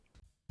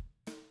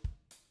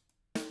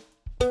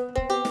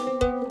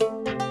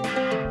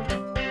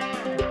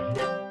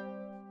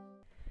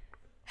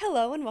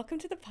Hello and welcome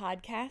to the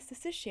podcast.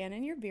 This is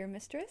Shannon, your beer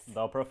mistress.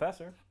 The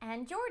Professor.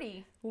 And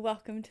Jordy.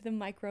 Welcome to the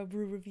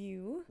Microbrew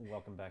Review.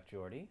 Welcome back,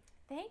 Jordy.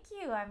 Thank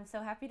you. I'm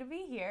so happy to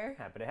be here.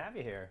 Happy to have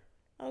you here.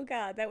 Oh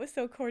God, that was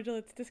so cordial,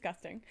 it's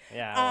disgusting.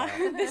 Yeah.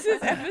 This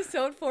is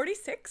episode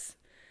 46,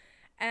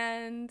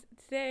 and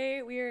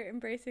today we are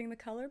embracing the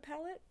color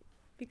palette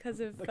because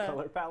of... The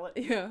color palette?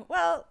 Yeah,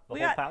 well, The we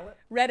whole got palette?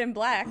 red and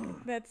black.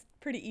 That's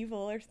pretty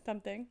evil or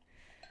something.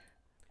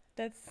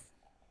 That's...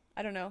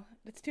 I don't know.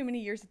 It's too many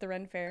years at the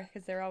Ren Fair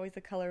because they're always the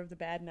color of the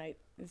bad night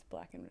is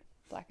black and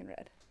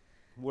red.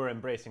 We're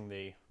embracing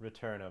the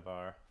return of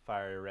our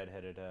fiery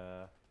redheaded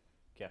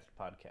guest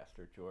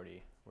podcaster,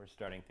 Jordy. We're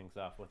starting things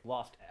off with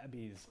Lost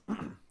Abbey's,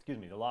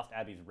 the Lost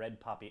Abbey's Red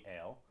Poppy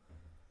Ale.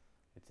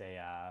 It's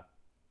a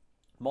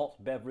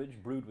malt beverage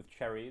brewed with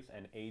cherries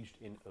and aged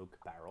in oak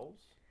barrels.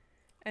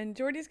 And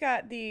Jordy's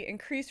got the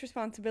increased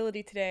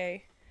responsibility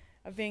today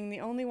of being the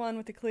only one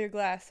with a clear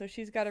glass, so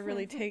she's got to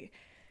really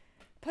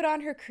put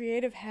on her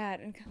creative hat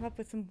and come up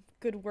with some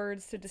good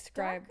words to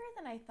describe. Darker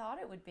than I thought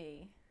it would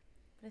be,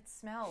 but it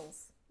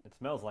smells It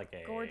smells like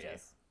a...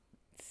 gorgeous.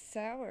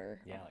 Sour.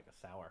 Yeah, like a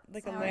sour.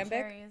 Like Sour a lambic.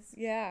 cherries.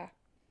 Yeah.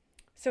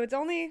 So it's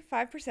only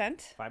 5%.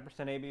 5%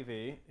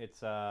 ABV.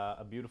 It's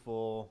a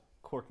beautiful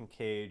cork and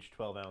cage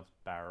 12-ounce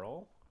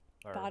barrel.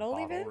 Or Bottle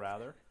even?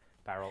 rather.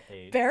 Barrel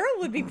aged. Barrel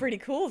would be pretty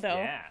cool, though.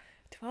 Yeah.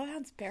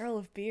 12-ounce barrel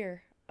of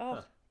beer. Oh,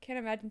 Huh. Can't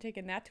imagine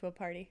taking that to a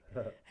party.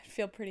 I'd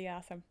feel pretty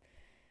awesome.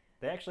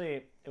 They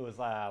actually, it was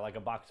like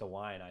a box of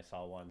wine I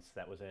saw once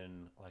that was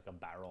in like a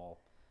barrel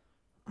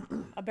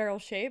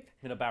shape?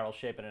 in a barrel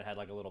shape, and it had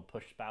like a little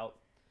push spout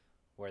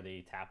where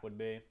the tap would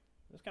be. It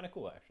was kind of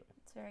cool, actually.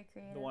 It's very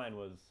creative. The wine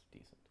was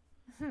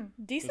decent.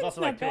 Decent. There's also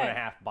not like bad.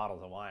 2.5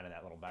 bottles of wine in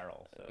that little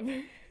barrel, so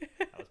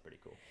that was pretty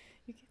cool.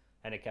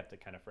 And it kept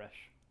it kind of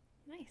fresh.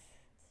 Nice.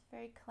 It's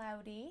very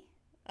cloudy.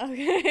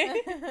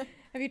 Okay.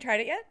 Have you tried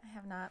it yet? I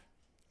have not.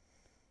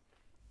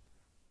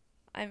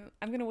 I'm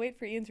gonna wait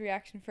for Ian's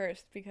reaction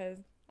first because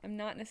I'm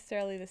not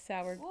necessarily the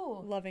sour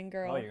Ooh. loving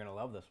girl. Oh, you're gonna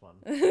love this one.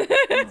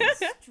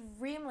 It's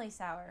extremely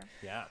sour.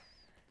 Yeah,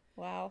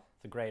 Wow.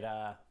 it's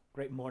a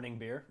great morning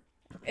beer.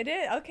 It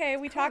is. Okay,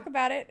 we talk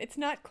about it. It's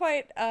not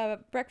quite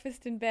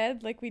breakfast in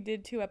bed like we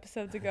did 2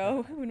 episodes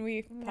ago when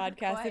we Not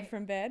podcasted quite.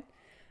 from bed.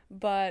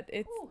 But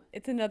Ooh.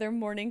 it's another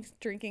morning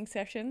drinking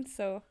session.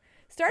 So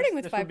starting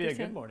with This 5%. would be a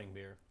good morning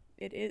beer.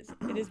 It is.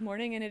 It is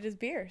morning and it is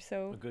beer.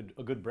 So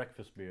A good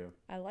breakfast beer.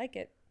 I like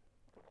it.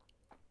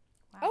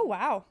 Wow. Oh,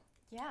 wow.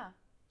 Yeah.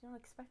 You don't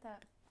expect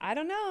that. I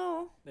don't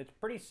know. It's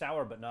pretty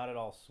sour, but not at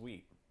all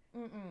sweet.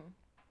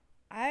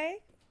 I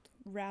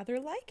rather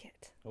like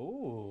it.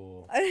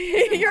 Ooh.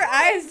 Your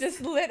eyes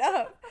just lit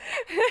up.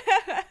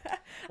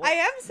 I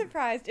am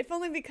surprised, if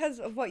only because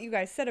of what you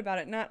guys said about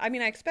it. I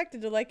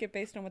expected to like it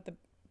based on what the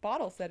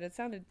bottle said. It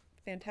sounded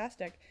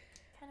fantastic.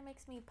 Kind of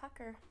makes me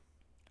pucker.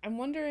 I'm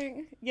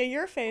wondering,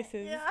 your face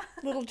is Yeah.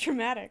 a little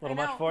traumatic. A little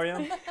I much know. for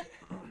you?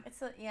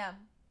 Yeah.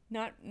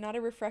 Not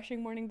a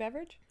refreshing morning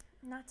beverage?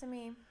 Not to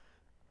me.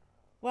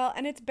 Well,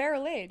 and it's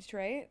barrel aged,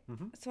 right?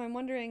 Mm-hmm. So I'm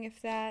wondering if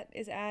that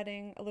is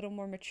adding a little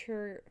more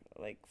mature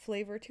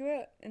flavor to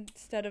it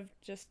instead of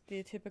just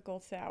the typical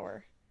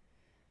sour.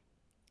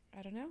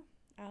 I don't know.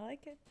 I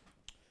like it.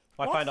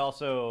 Well, I find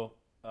also,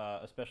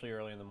 especially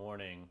early in the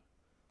morning,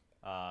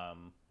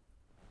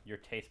 your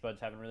taste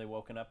buds haven't really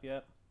woken up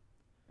yet.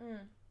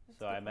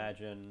 So I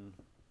imagine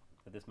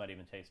that this might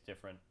even taste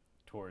different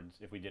towards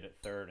if we did it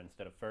third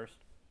instead of first.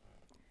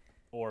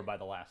 Or by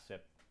the last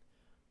sip,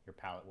 your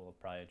palate will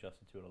have probably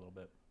adjusted to it a little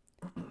bit.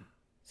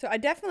 So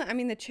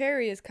the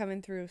cherry is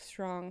coming through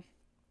strong.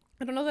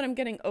 I don't know that I'm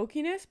getting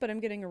oakiness, but I'm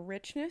getting a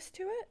richness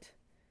to it.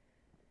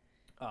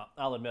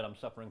 I'll admit I'm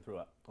suffering through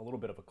a little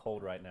bit of a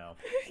cold right now.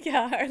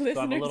 Yeah, our listeners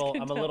So I'm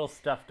can a tell. little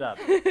stuffed up.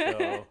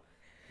 So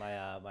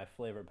my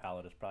flavor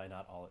palette is probably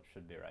not all it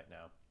should be right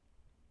now.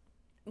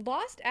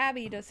 Lost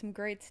Abbey does some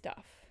great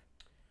stuff,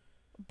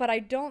 but I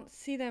don't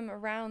see them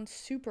around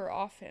super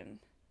often.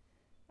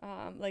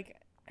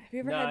 Have you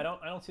ever No, had...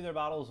 I don't see their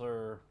bottles,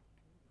 or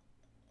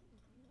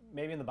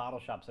maybe in the bottle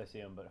shops I see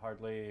them, but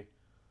hardly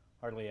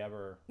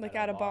ever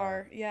at a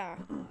bar. Yeah.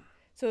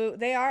 So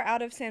they are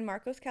out of San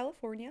Marcos,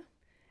 California,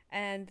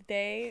 and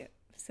they,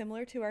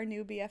 similar to our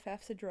new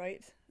BFFs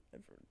Adroit,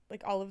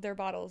 all of their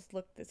bottles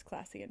look this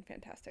classy and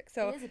fantastic.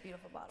 So It is a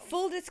beautiful bottle.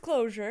 full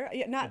disclosure,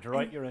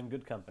 Adroit, you're in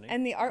good company.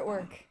 and the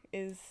artwork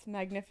is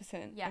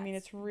magnificent. Yeah,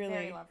 it's really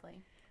very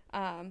lovely.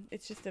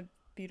 it's just a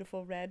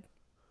beautiful red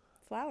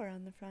flower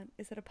on the front.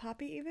 Is it a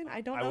poppy even?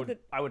 I don't know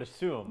that. I would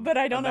assume. But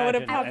I don't know what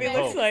a imagine, poppy and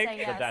looks hope like. Say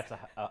That yes. that's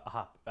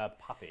a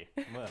poppy.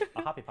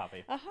 A hoppy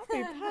poppy. A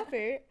hoppy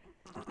poppy.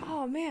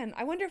 Oh man,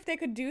 I wonder if they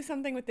could do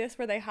something with this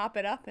where they hop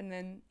it up and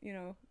then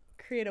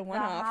create a The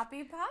one-off.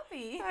 Hoppy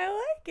Poppy. I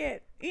like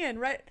it. Ian,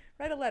 write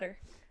a letter.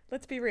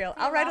 Let's be real.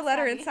 Dear I'll write a Lost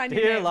letter Abbey. and sign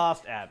your Dear name.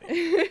 Lost Abbey.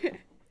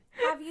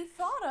 Have you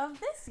thought of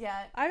this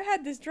yet? I've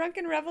had this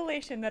drunken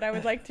revelation that I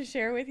would like to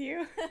share with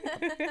you.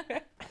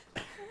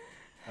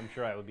 I'm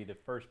sure I would be the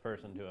first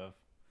person to have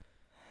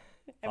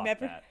Have thought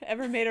that.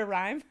 ever made a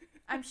rhyme?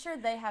 I'm sure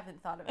they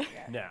haven't thought of it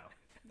yet. No,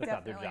 that's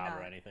not their Definitely job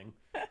or not. anything.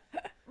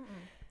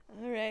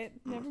 Mm-mm. All right,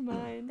 never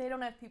mind. They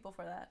don't have people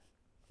for that.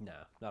 No,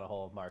 not a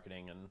whole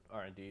marketing and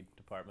R&D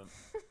department.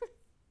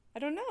 I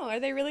don't know. Are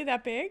they really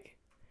that big?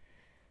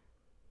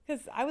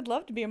 Because I would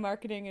love to be a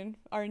marketing and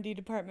R&D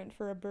department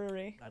for a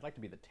brewery. I'd like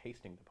to be the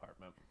tasting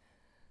department.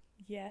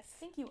 Yes. I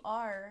think you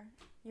are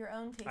your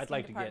own tasting I'd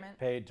like department.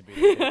 to get paid to be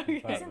the tasting Okay.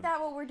 department. Isn't that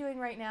what we're doing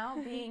right now?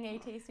 Being a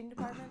tasting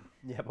department?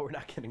 Yeah, but we're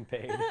not getting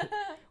paid.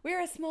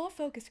 We're a small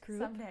focus group,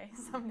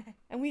 Someday.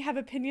 and we have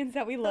opinions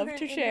that we love We're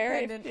to an share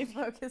independent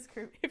focus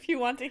group. if you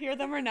want to hear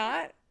them or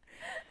not.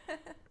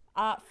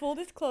 Full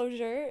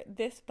disclosure,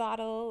 this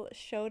bottle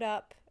showed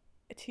up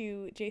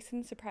to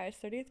Jason's surprise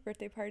 30th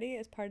birthday party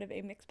as part of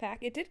a mix pack.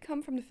 It did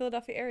come from the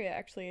Philadelphia area,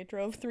 actually. It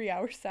drove 3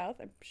 hours south.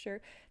 I'm sure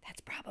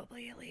that's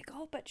probably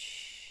illegal, but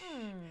shh. I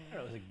don't know,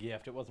 it was a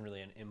gift. It wasn't really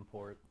an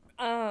import.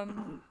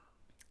 And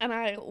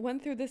I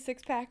went through the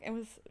 6-pack and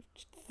was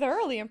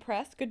thoroughly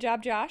impressed. Good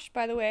job, Josh,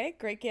 by the way.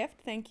 Great gift.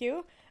 Thank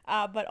you.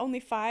 But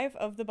only 5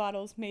 of the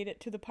bottles made it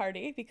to the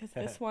party because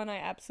this one I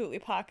absolutely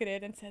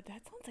pocketed and said,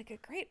 that sounds like a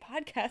great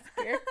podcast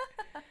beer.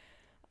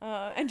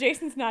 And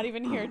Jason's not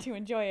even here to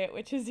enjoy it,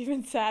 which is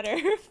even sadder.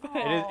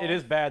 But It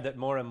is bad that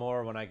more and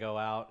more when I go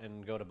out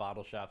and go to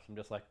bottle shops, I'm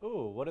just like,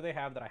 ooh, what do they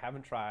have that I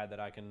haven't tried that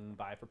I can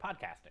buy for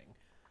podcasting?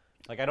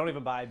 Like, I don't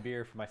even buy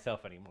beer for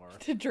myself anymore.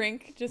 to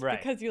drink just Right.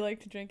 because you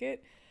like to drink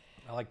it.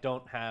 I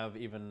don't have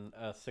even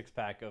a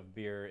 6-pack of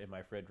beer in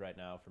my fridge right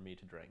now for me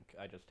to drink.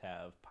 I just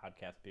have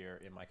podcast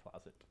beer in my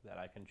closet that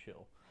I can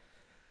chill.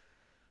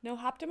 No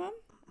Optimum?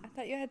 I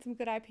thought you had some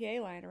good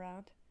IPA lying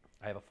around.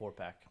 I have a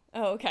 4-pack.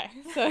 Oh, okay.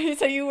 So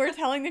you were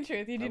telling the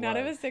truth. You do I not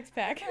have a was.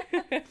 6-pack.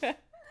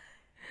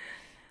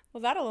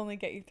 Well, that'll only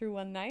get you through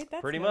one night.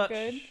 That's Pretty no much.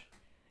 good. You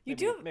maybe,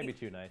 do maybe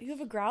 2 nights. You have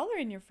a growler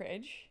in your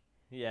fridge.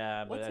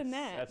 Yeah, but What's in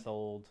that? that's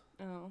old.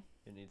 Oh.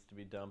 It needs to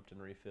be dumped and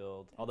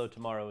refilled. Although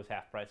tomorrow is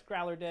half price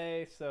growler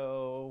day,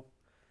 so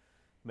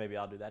maybe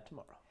I'll do that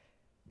tomorrow.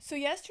 So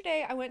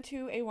yesterday I went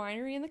to a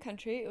winery in the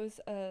country. It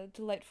was a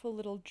delightful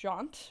little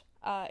jaunt.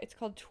 It's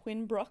called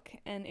Twin Brook,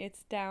 and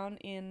it's down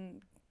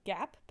in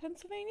Gap,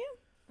 Pennsylvania.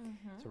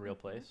 Mm-hmm. It's a real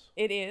place.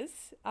 It is,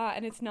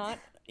 and it's not,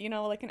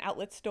 like an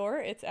outlet store.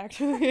 It's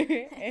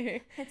actually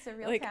It's a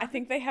real I town.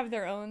 think they have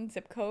their own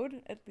zip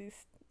code, at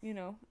least,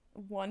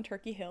 one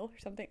Turkey Hill or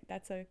something.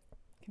 That's a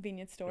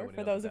convenience store Nobody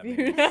for knows those of what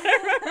you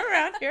that not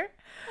around here.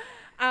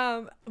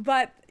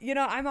 But,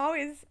 I'm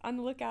always on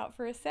the lookout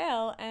for a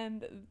sale,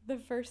 and the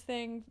first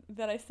thing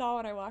that I saw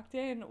when I walked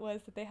in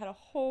was that they had a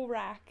whole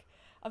rack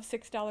of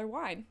 $6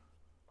 wine.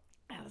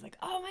 I was like,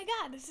 oh my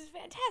God, this is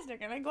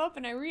fantastic. And I go up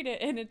and I read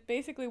it, and it's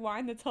basically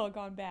wine that's all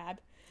gone bad.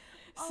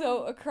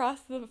 So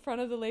across the front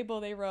of the label,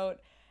 they wrote,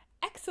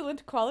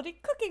 excellent quality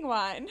cooking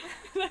wine.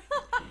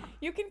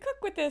 You can cook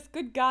with this.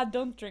 Good God,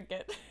 don't drink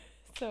it.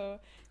 So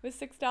it was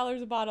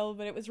 $6 a bottle,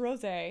 but it was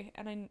rosé,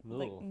 and I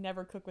Ooh.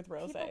 never cook with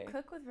rosé. People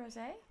cook with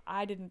rosé?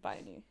 I didn't buy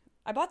any.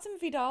 I bought some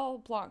Vidal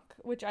Blanc,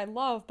 which I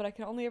love, but I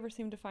can only ever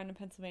seem to find in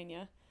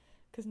Pennsylvania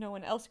because no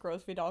one else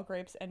grows Vidal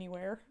grapes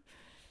anywhere.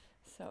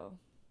 So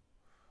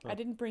I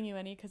didn't bring you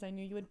any because I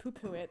knew you would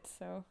poo-poo it,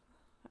 so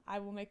I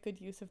will make good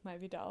use of my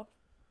Vidal.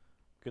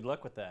 Good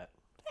luck with that.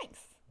 Thanks.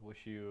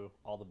 Wish you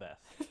all the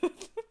best.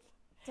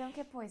 Don't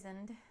get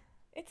poisoned.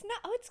 It's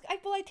not.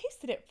 I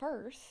tasted it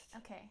first,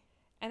 Okay.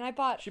 and I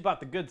bought. She bought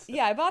the good stuff.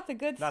 Yeah, I bought the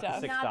good Not the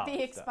stuff. $6 Not the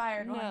stuff.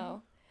 expired one.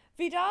 No,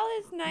 Vidal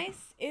is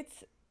nice.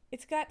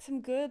 It's got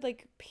some good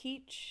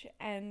peach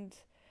and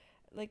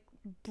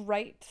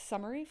bright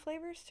summery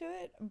flavors to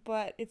it,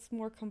 but it's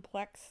more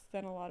complex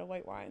than a lot of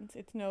white wines.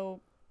 It's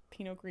no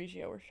Pinot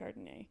Grigio or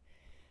Chardonnay.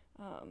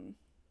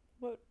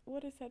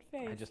 What is that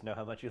face? I just know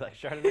how much you like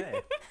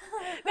Chardonnay.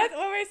 That's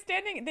when we're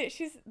standing.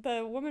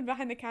 The woman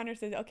behind the counter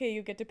says, "Okay,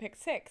 you get to pick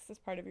 6 as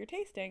part of your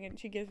tasting," and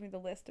she gives me the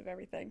list of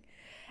everything.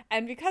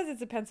 And because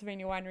it's a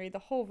Pennsylvania winery, the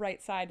whole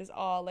right side is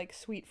all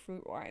sweet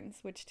fruit wines,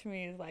 which to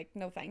me is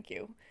no, thank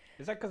you.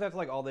 Is that because that's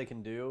all they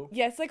can do?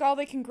 Yeah, it's all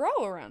they can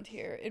grow around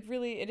here.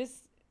 It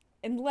is,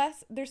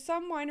 unless there's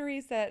some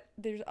wineries that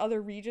there's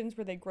other regions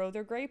where they grow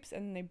their grapes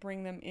and they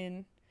bring them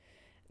in.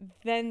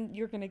 Then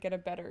you're going to get a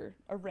better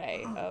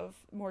array of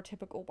more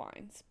typical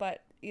wines.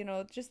 But,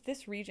 just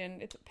this region,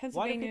 it's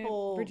Pennsylvania, Why do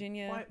people,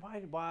 Virginia.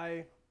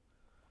 Why,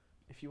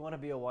 if you want to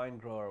be a wine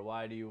grower,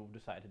 why do you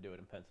decide to do it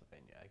in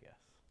Pennsylvania, I guess?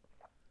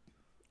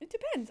 It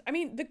depends. I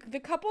mean, the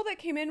couple that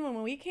came in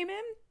when we came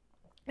in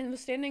and was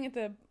standing at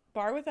the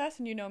bar with us,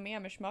 and you know me,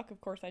 I'm a schmuck. Of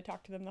course, I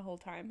talked to them the whole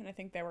time, and I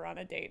think they were on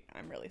a date.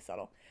 I'm really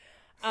subtle.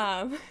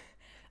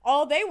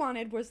 All they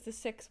wanted was the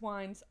 6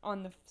 wines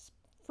on the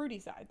fruity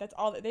side. That's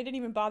all. They didn't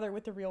even bother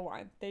with the real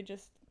wine. They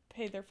just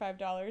paid their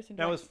 $5 and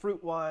Now, drank. is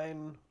fruit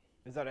wine,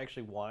 is that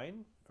actually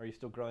wine? Are you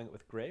still growing it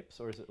with grapes,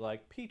 or is it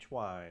like peach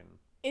wine?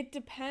 It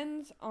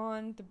depends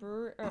on the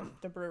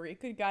brewery.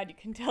 Good God, you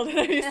can tell that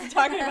I'm used to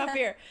talking about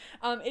beer.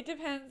 It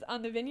depends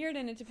on the vineyard,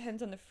 and it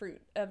depends on the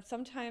fruit.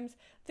 Sometimes,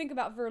 think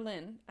about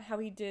Verlin, how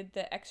he did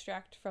the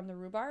extract from the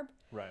rhubarb.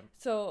 Right.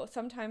 So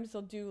sometimes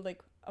they'll do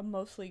a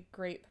mostly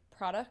grape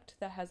product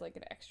that has an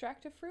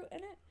extract of fruit in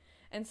it,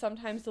 and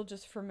sometimes they'll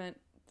just ferment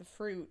the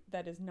fruit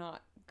that is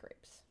not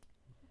grapes.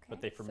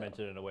 But they ferment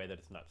it in a way that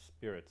it's not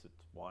spirits, it's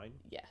wine.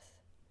 Yes.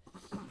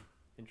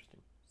 Interesting.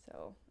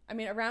 So, I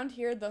mean, around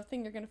here, the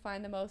thing you're going to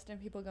find the most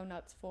and people go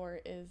nuts for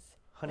is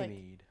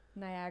Honeymead.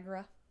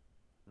 Niagara.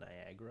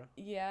 Niagara?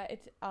 Yeah,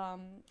 it's,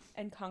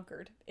 and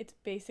Concord. It's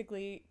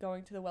basically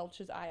going to the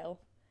Welch's Isle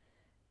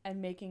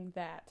and making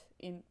that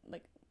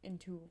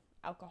into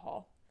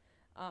alcohol.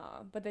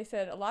 But they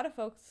said a lot of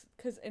folks,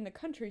 because in the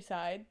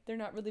countryside, they're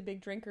not really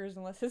big drinkers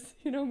unless it's,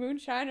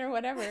 moonshine or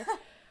whatever.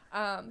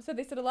 So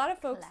they said a lot of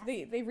folks,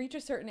 they reach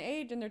a certain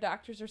age and their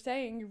doctors are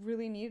saying you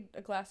really need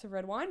a glass of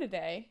red wine a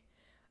day.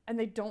 And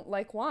they don't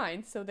like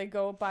wine, so they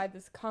go buy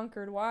this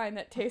Concord wine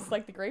that tastes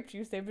like the grape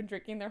juice they've been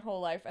drinking their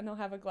whole life, and they'll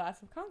have a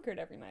glass of Concord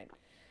every night.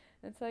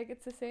 It's like,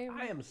 it's the same.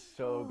 I am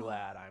so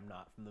glad I'm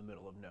not from the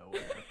middle of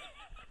nowhere.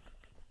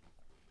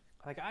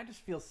 I just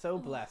feel so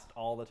blessed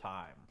all the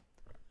time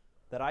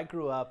that I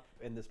grew up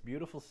in this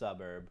beautiful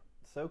suburb,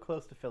 so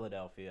close to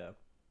Philadelphia.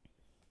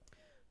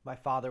 My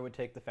father would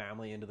take the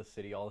family into the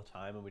city all the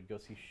time, and we'd go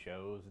see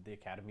shows at the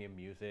Academy of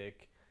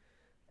Music,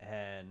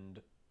 and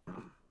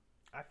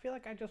I feel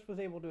like I just was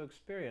able to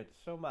experience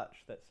so much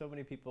that so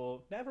many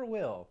people never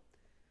will.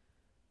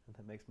 And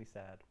that makes me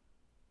sad.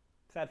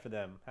 Sad for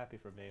them, happy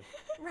for me.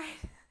 Right.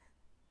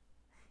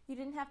 You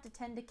didn't have to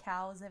tend to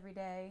cows every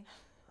day.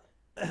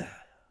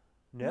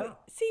 No.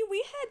 See, we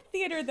had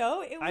theater,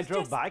 though. I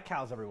drove by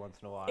cows every once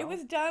in a while. It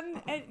was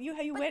done, and you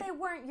But went. they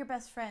weren't your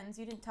best friends.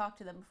 You didn't talk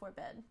to them before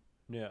bed.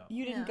 No.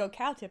 You didn't No. go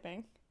cow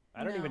tipping.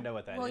 I don't even know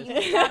what that Well, is. you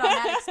missed out on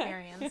that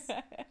experience.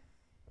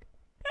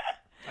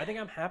 I think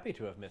I'm happy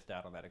to have missed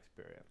out on that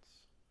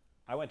experience.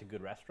 I went to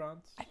good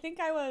restaurants. I think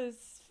I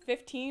was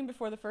 15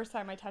 before the first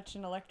time I touched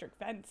an electric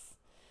fence.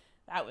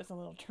 That was a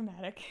little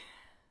traumatic.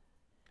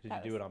 Did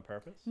you do it on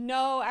purpose?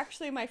 No,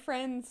 actually, my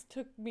friends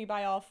took me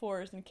by all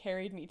fours and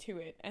carried me to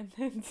it, and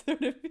then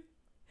sort of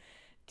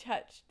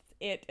touched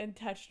it and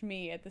touched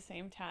me at the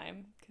same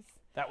time.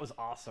 That was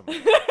awesome.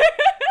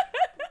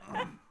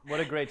 What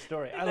a great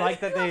story. I like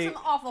that You have they... some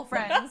awful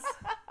friends.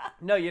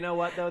 No, you know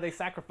what, though? They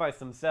sacrificed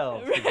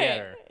themselves to get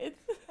her.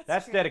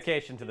 That's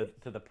dedication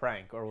to the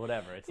prank or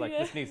whatever. It's like,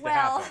 this needs to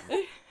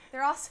happen.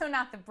 They're also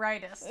not the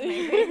brightest,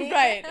 maybe.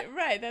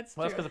 right, that's Well, that's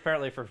true. because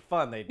apparently for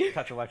fun they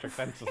touch electric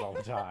fences all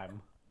the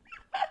time.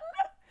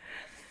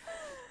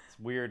 It's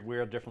weird,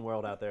 different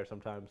world out there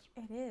sometimes.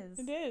 It is.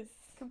 It is.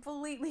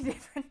 Completely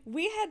different.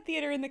 We had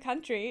theater in the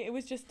country. It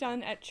was just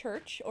done at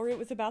church, or it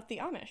was about the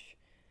Amish.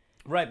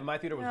 Right, but my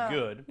theater was Yeah.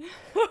 good.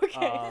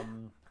 Okay.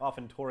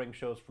 Often touring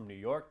shows from New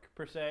York,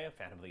 per se. A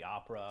fan of the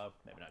opera.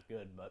 Maybe not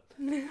good, but,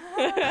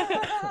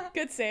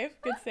 Good save.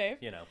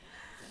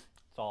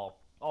 it's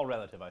all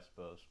relative, I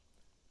suppose.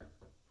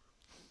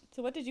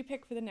 So what did you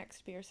pick for the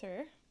next beer,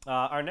 sir?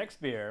 Our next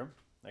beer,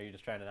 are you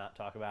just trying to not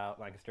talk about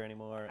Lancaster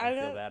anymore and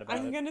feel bad about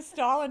I'm it? going to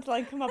stall until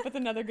I come up with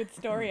another good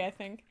story, I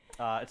think.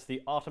 It's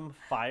the Autumn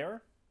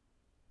Fire.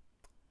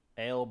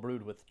 Ale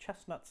brewed with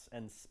chestnuts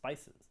and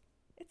spices.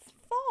 It's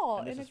fall.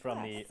 And this in is a from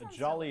glass. the Sounds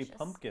Jolly delicious.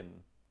 Pumpkin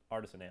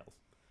Artisan Ales.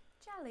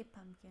 Jolly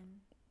pumpkin.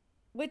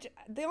 Which,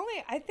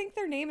 I think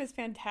their name is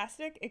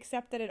fantastic,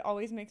 except that it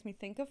always makes me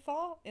think of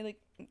fall.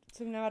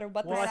 So no matter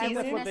what Well, the I think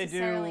season. that's what they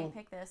necessarily do.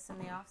 pick this in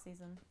the off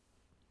season.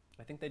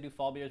 I think they do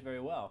fall beers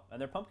very well.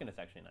 And their pumpkin is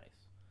actually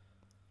nice.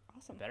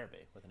 Awesome. Better be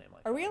with a name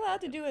like Are we Jolly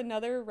allowed to Pumpkin. do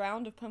another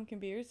round of pumpkin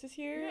beers this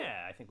year?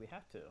 Yeah, I think we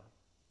have to.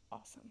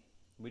 Awesome.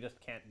 We just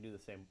can't do the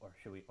same, or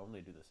should we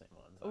only do the same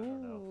ones? I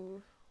don't know.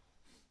 Ooh.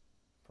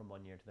 From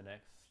one year to the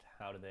next,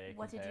 how do they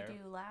What compare? did you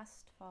do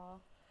last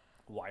fall?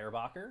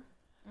 Weyerbacher,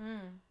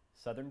 Mm.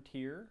 Southern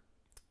Tier,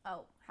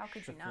 Oh, how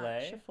could you not?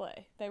 Chifflet.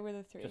 Chifflet. They were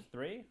the three. Just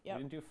 3? Yep.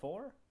 We didn't do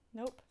 4?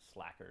 Nope.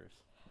 Slackers.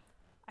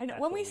 I know.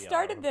 That's When what we we are.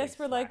 started We're this, big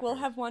we're like, we'll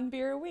slackers. have one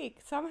beer a week.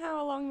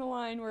 Somehow along the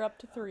line, we're up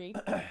to 3.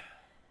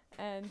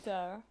 And,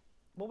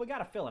 Well, we got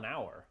to fill an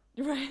hour,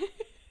 right.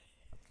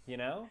 you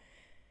know?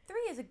 3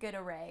 is a good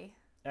array.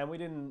 And we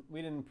didn't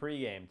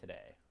pregame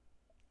today.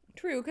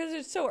 True, because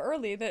it's so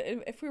early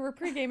that if we were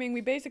pre-gaming,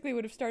 we basically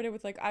would have started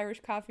with like Irish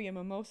coffee and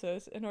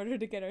mimosas in order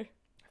to get our.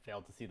 I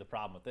failed to see the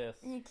problem with this.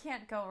 You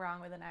can't go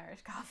wrong with an Irish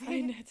I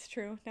coffee. know, it's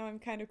true. Now I'm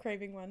kind of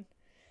craving one.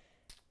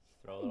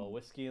 Throw a little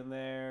whiskey in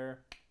there.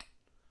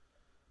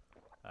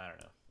 I don't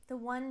know. The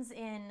ones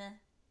in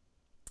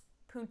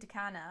Punta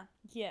Cana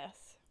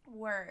Yes.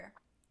 were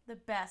the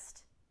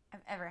best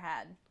I've ever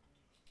had.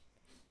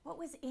 What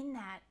was in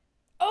that?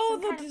 Oh,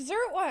 Some the kind of-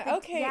 dessert one. The-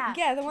 Okay, yeah,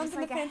 yeah, the it ones was in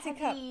like the a fancy cup.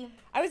 heavy-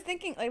 I was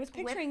thinking, I was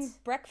picturing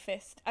whipped-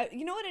 breakfast.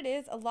 You know what it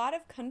is? A lot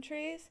of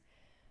countries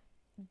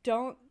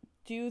don't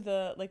do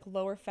the like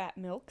lower fat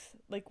milks.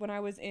 Like when I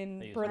was They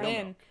in use real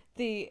Berlin, milk.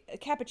 the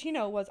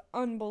cappuccino was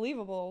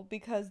unbelievable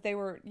because they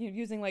were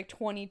using like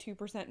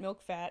 22%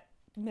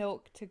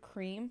 milk to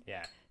cream.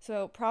 Yeah.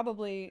 So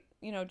probably,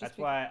 just That's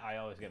why I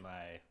always get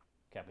my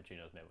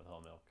cappuccinos made with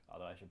whole milk.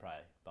 Although I should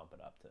probably bump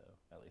it up to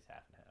at least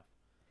half and half.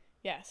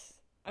 Yes.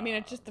 I mean,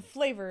 it's just the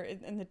flavor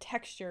and the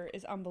texture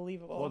is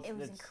unbelievable. Well, It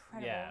was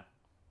incredible. Yeah,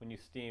 when you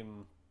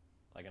steam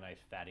like a nice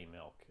fatty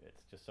milk,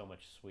 it's just so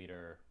much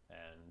sweeter,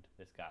 and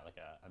it's got like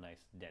a nice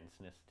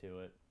denseness to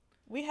it.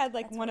 We had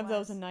like That's one what of it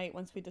those a was. night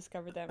once we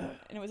discovered them,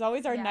 and it was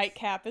always our Yes.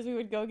 nightcap as we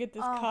would go get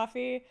this Oh.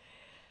 coffee.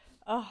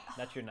 Oh,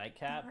 That's your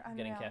nightcap, They were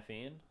getting unreal.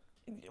 caffeine.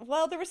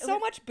 well, there was so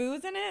was- much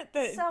booze in it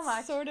that So it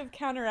much. sort of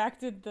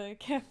counteracted the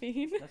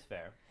caffeine. That's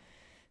fair.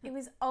 It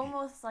was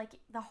almost like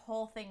the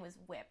whole thing was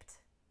whipped.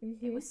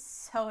 Mm-hmm. It was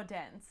so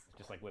dense.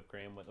 Just like whipped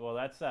cream with. Well,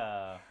 that's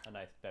a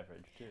nice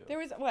beverage too. There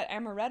was what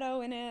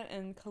amaretto in it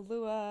and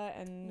Kahlua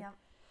and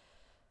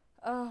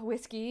Yep.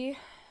 whiskey.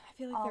 I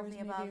feel like All there of was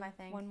the maybe above, I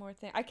think. one more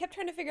thing. I kept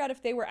trying to figure out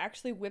if they were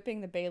actually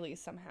whipping the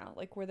Baileys somehow,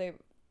 like were they,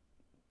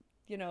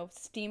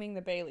 steaming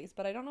the Baileys?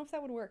 But I don't know if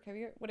that would work.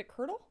 Would it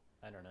curdle?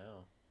 I don't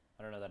know.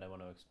 I don't know that I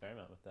want to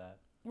experiment with that.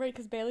 Right,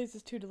 because Bailey's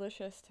is too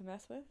delicious to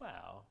mess with.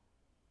 Wow.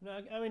 No,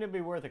 I mean it'd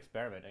be worth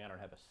experimenting. I don't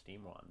have a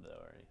steam one though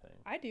or anything.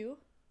 I do.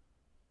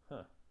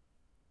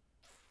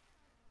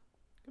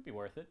 Could be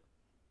worth it.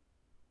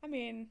 I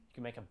mean, You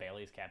can make a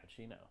Bailey's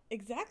cappuccino.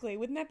 exactly.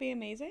 Wouldn't that be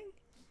amazing?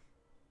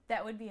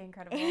 That would be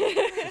incredible.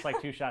 Just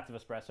like 2 shots of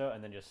espresso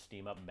and then just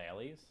steam up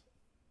Bailey's.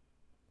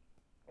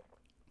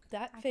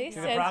 That I could face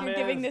do See, that. the says problem you're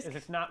giving is this.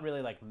 it's not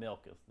really like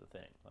milk is the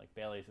thing. Like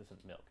Bailey's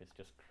isn't milk. It's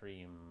just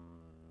cream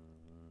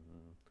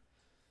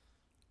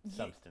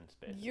substance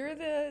basically. You're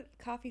the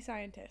coffee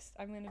scientist.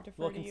 I'm going to defer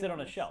Well, it to can you. sit on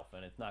a this. shelf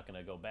and it's not going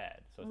to go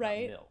bad. So it's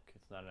Right. not milk.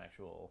 It's not an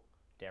actual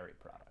dairy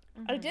product.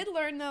 I did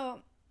learn though,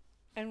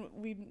 and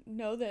we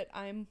know that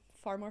I'm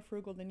far more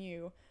frugal than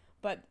you,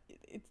 but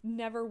it's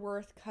never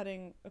worth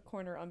cutting a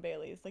corner on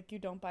Bailey's. Like you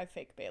don't buy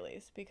fake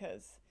Bailey's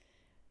because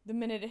the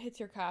minute it hits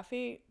your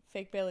coffee,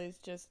 fake Bailey's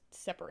just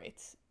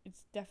separates.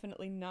 It's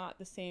definitely not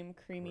the same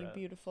creamy, Correct.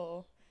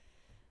 beautiful.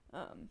 I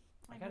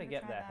I've gotta never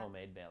get tried that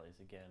homemade Bailey's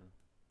again.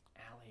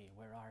 Allie,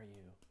 where are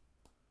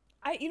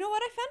you? You know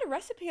what? I found a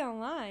recipe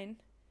online.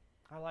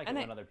 I like And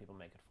it I- when other people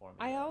make it for me.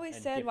 I though, always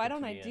and said, gift why it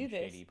don't to I me do in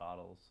this? Shady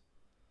bottles.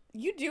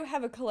 You do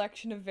have a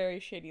collection of very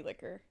shady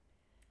liquor.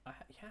 Yeah,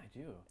 I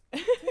do. Do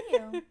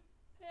you?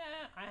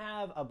 Yeah, I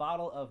have a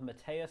bottle of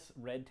Mateus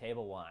Red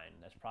Table Wine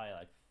that's probably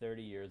like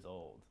 30 years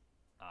old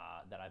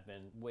that I've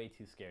been way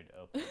too scared to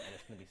open, and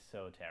it's gonna be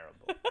so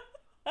terrible.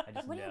 I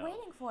just What are know. you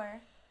waiting for?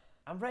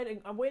 I'm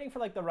waiting for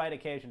like the right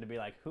occasion to be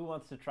like, who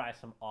wants to try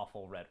some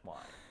awful red wine?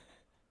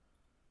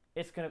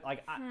 It's gonna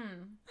like part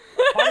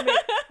of me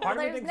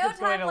there's thinks no it's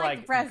going time to like the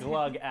like present.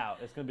 glug out.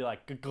 It's gonna be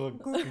like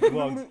glug glug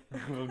glug.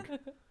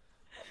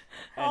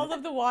 All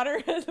of the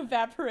water has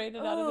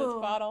evaporated out of this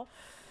Ooh. bottle.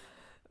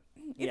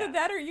 Either Yeah.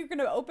 that or you're going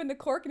to open the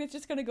cork and it's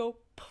just going to go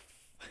poof.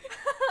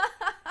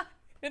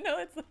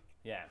 It's like,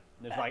 Yeah,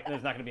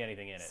 there's not gonna be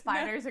anything in it.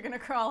 Spiders are gonna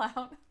crawl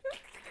out.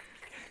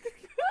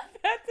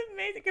 that's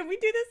amazing. Can we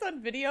do this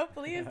on video,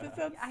 please? This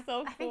sounds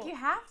so cool. I think you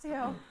have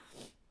to.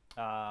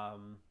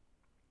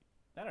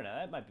 I don't know.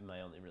 That might be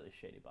my only really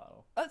shady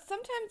bottle.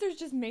 Sometimes there's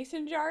just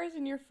mason jars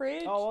in your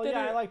fridge. Oh well, that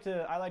yeah. are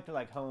I like to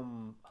like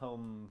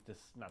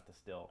not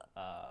distill.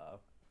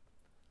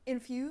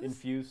 infused.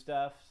 Infuse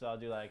stuff. So I'll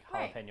do like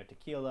Right. jalapeno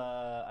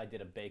tequila. I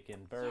did a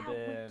bacon bourbon.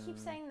 Yeah, we keep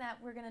saying that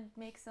we're gonna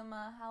make some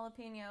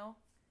jalapeno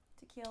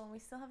tequila, and we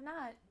still have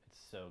not. It's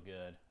so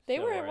good. They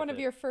So were worth one of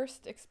it. your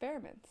first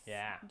experiments.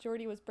 Yeah.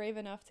 Jordy was brave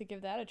enough to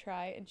give that a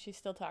try, and she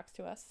still talks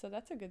to us, so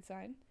that's a good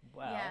sign.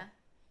 Well, Yeah.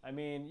 I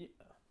mean,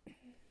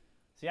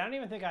 see, I don't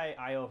even think I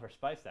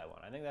overspiced that one.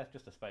 I think that's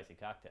just a spicy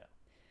cocktail.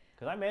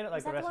 Because I made it like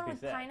Is that the the one recipe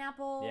with said.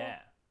 pineapple? Yeah.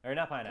 Or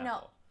not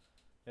pineapple.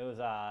 It was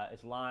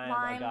it's lime,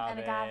 and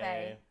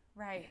agave.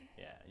 Right.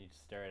 Yeah, you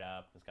just stir it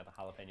up. It's got the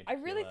jalapeno. I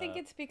really think tequila.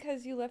 it's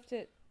because you left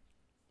it.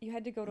 You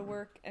had to go to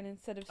work, and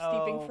instead of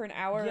steeping Oh, for an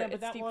hour, yeah, but it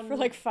that steeped one- for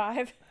like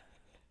 5.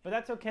 But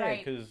that's okay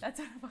Right. because That's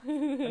what I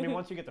mean,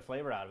 once you get the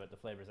flavor out of it, the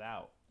flavor's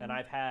out. And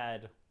I'd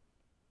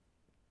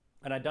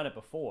done it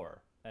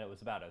before, and it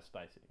was about as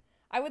spicy.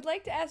 I would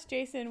like to ask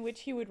Jason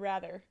which he would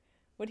rather.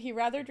 Would he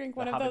rather drink The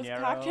one of those habanero?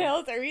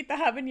 cocktails or eat the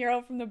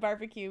habanero from the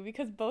barbecue?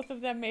 Because both of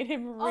them made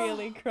him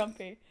really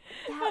grumpy.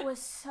 that was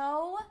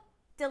so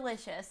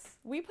delicious.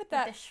 We put With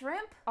that the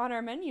shrimp. on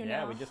our menu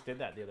Yeah, now. we just did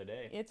that the other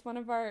day. It's one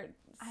of our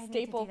I need to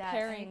staple do that.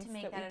 I need pairings to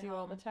make that that we at do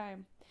all the home.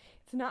 time.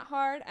 It's not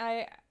hard.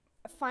 I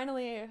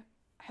finally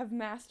have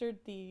mastered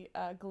the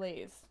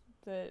glaze,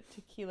 the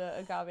tequila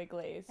agave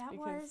glaze. That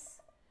because was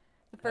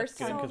the first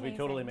That's good time. because we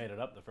totally amazing. made it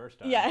up the first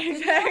time. Yeah,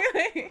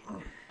 exactly.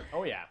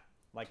 Oh yeah.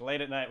 Like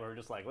late at night, we were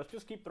just like, let's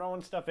just keep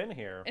throwing stuff in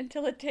here.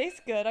 Until it tastes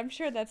good. I'm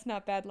sure that's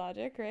not bad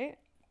logic, right?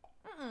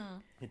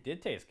 It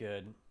did taste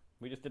good.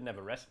 We just didn't have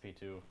a recipe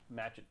to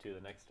match it to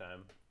the next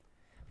time.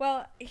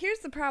 Well, here's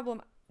the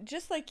problem.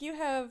 Just like you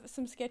have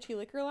some sketchy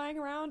liquor lying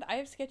around, I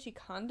have sketchy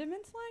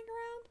condiments lying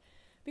around.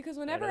 Because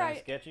whenever Better than I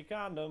sketchy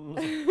condoms.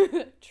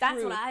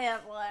 That's True. what I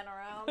have lying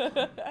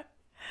around.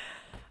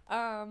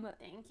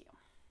 Thank you.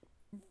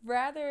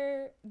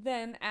 rather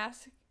than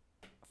ask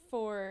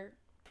for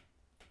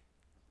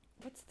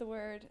what's the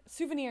word?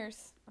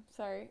 Souvenirs. I'm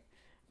sorry.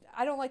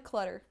 I don't like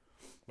clutter.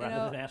 You Rather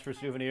know- than ask for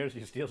souvenirs,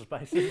 you steal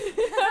spices.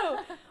 No,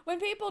 when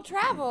people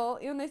travel,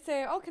 when they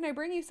say, "Oh, can I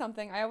bring you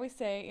something?" I always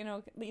say,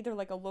 either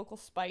like a local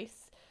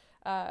spice.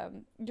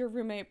 Your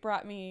roommate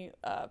brought me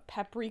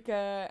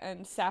paprika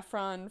and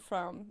saffron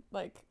from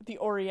like the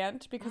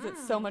Orient because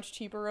it's so much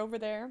cheaper over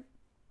there.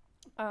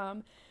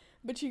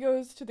 But she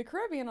goes to the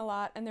Caribbean a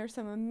lot, and there's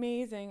some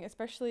amazing,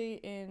 especially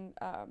in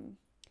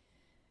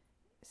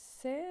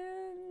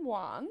San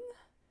Juan,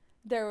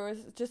 there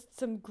was just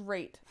some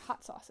great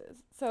hot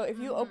sauces. So if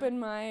you open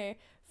my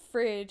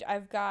fridge,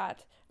 I've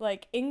got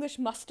like English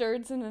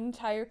mustards in an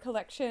entire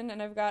collection,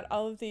 and I've got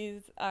all of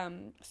these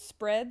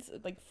spreads,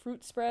 like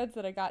fruit spreads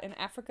that I got in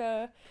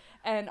Africa,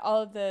 and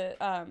all of the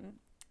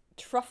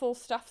truffle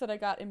stuff that I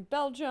got in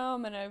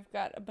Belgium, and I've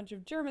got a bunch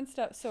of German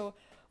stuff. So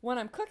when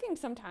I'm cooking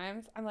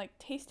sometimes, I'm like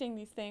tasting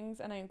these things,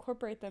 and I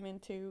incorporate them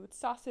into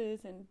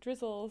sauces and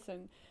drizzles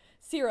and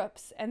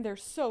syrups, and they're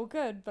so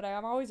good, but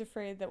I'm always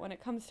afraid that when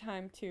it comes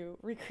time to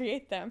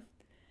recreate them,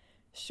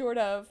 short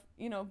of,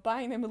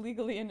 buying them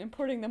illegally and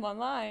importing them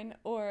online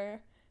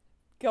or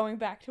going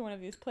back to one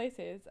of these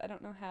places, I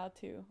don't know how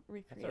to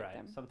recreate That's all right.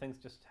 them. Some things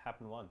just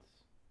happen once.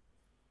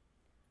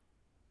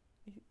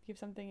 You have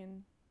something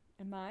in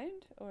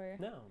mind, or?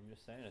 No, I'm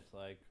just saying it's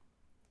like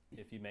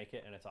if you make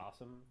it and it's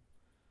awesome,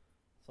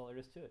 that's all there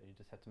is to it. You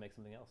just have to make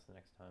something else the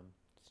next time.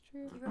 It's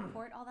true. Do you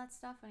report all that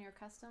stuff on your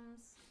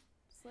customs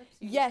slips?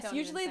 You just Yes, don't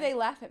even usually say? they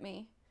laugh at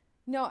me.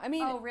 No, I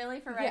mean, Oh, really?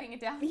 For writing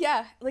it down?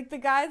 yeah, like the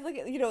guys look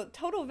at,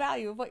 total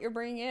value of what you're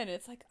bringing in.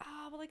 It's like,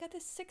 well, I got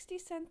this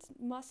 60-cent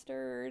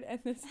mustard and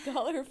this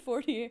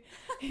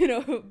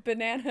 $1.40,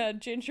 banana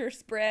ginger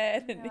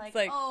spread. And They're it's like,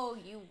 like, oh,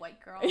 you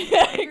white girl.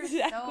 Yeah, You're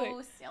exactly.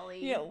 so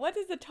silly. yeah, what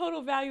is the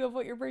total value of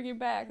what you're bringing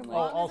back? I'm Oh,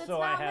 like, long as also,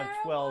 it's I not have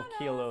 12 marijuana.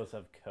 kilos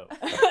of coke.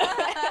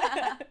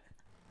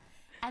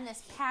 And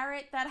this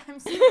parrot that I'm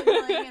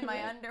smuggling in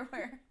my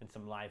underwear. And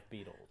some live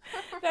beetles.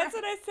 that's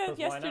what I said 'Cause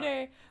why not?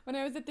 yesterday when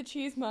I was at the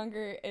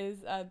cheesemonger.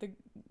 Is the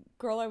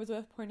girl I was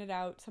with pointed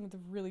out some of the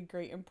really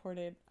great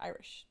imported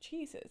Irish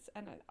cheeses,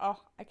 and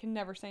I can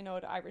never say no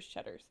to Irish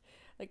cheddars,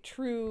 like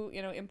true,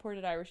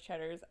 imported Irish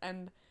cheddars.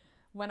 And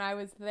when I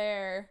was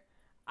there,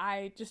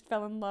 I just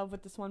fell in love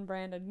with this one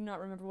brand. I do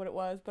not remember what it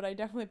was, but I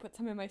definitely put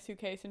some in my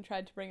suitcase and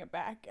tried to bring it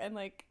back. And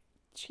like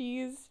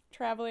cheese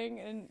traveling,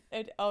 and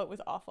it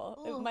was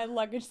awful. Ugh. My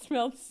luggage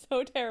smelled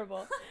so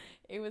terrible.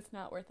 It was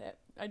not worth it.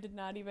 I did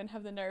not even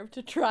have the nerve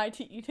to try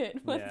to eat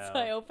it once Yeah.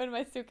 I opened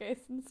my suitcase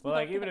and smelled Well,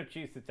 like, it. even if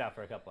cheese sits out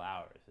for a couple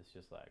hours, it's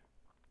just like,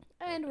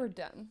 And okay. we're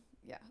done.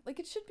 Yeah, like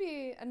it should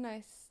be a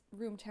nice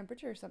room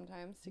temperature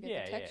sometimes to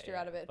get the texture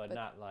out of it. But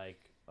not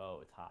like, oh,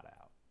 it's hot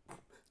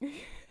out.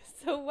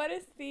 So what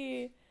is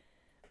the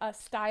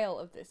style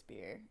of this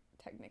beer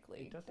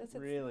technically? It doesn't Does it-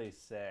 really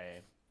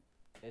say.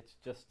 It's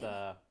just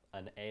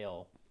an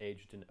ale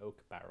aged in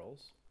oak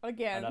barrels.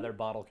 Again, Another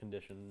bottle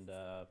conditioned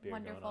beer going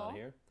Wonderful. on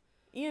here.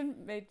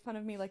 Ian made fun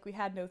of me like we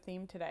had no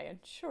theme today, and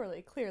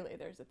clearly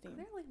there's a theme.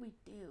 Clearly we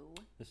do.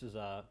 This is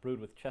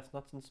brewed with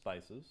chestnuts and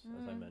spices,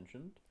 as I Mm.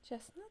 mentioned.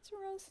 Chestnuts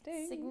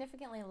roasting.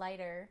 Significantly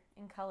lighter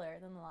in color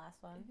than the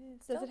last one. It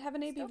is. Does it have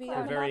an Still ABV quite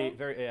on They're the very, bottle?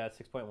 very,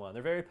 6.1.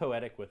 They're very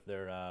poetic with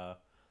their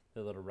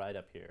little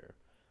write-up here.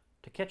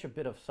 To catch a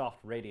bit of soft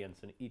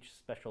radiance in each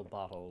special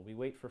bottle, we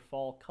wait for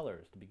fall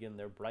colors to begin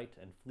their bright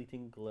and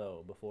fleeting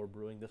glow before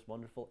brewing this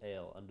wonderful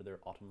ale under their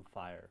autumn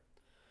fire.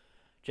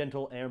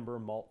 Gentle amber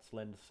malts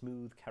lend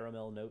smooth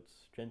caramel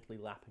notes, gently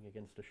lapping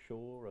against a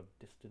shore of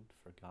distant,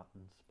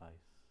 forgotten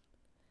spice.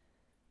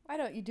 Why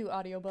don't you do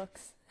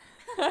audiobooks?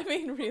 I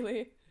mean,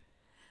 really.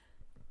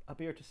 A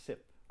beer to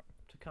sip,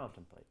 to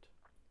contemplate,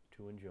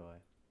 to enjoy.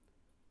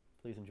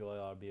 Please enjoy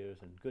our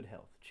beers in good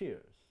health.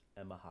 Cheers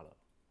and mahalo.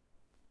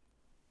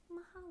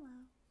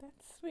 Mahalo.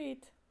 That's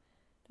sweet.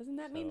 Doesn't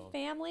that mean So-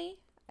 family?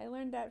 I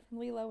learned that from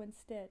Lilo and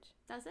Stitch.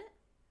 Does it?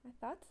 I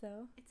thought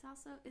so. It's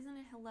also, isn't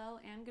it hello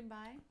and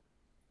goodbye?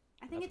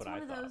 I think That's it's what one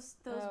I of thought.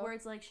 those Oh.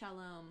 words like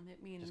shalom.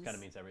 It means Just kind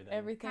of means everything.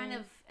 Everything. kind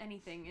of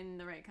anything in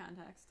the right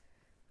context.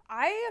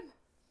 I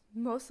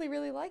mostly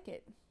really like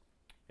it.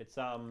 It's It's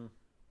I don't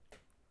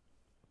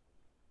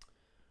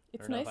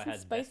know nice if I and had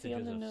spicy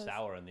on vestiges the of nose.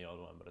 sour in the old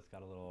one, but it's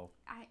got a little.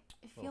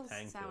 It Little feels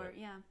tang to sour. it.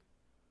 Yeah.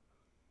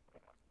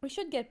 We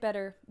should get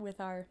better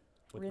with our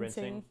With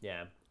rinsing. rinsing?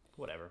 Yeah,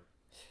 whatever.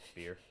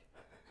 Beer.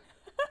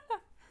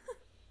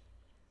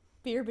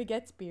 Beer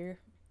begets beer.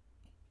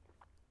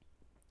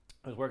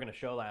 I was working a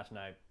show last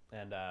night,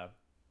 and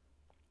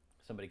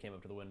somebody came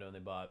up to the window and they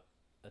bought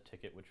a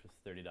ticket, which was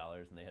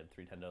 $30, and they had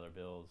three $10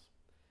 bills.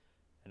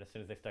 And as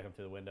soon as they stuck them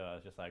through the window, I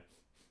was just like,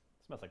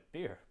 "It smells like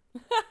beer."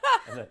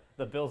 And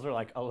the bills were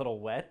like a little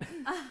wet,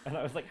 and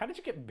I was like, "How did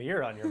you get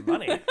beer on your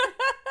money?"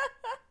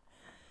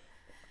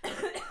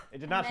 It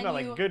did not then smell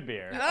you- like good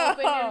beer. You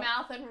open your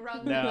mouth and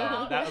wrung them No,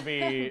 out. that would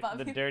be above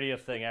the you.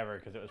 dirtiest thing ever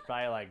because it was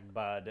probably like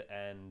Bud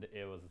and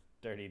it was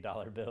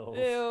 $30 bills.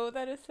 Ew,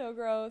 that is so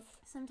gross.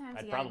 Sometimes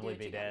I'd you gotta probably do what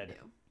be you gotta dead.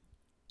 do.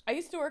 I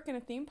used to work in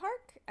a theme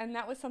park, and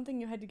that was something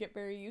you had to get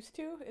very used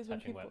to. Is when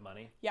Touching people, wet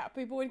money. yeah,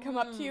 people would come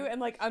up to you Mm.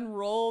 and like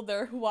unroll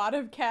their wad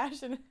of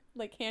cash and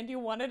like hand you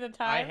one at a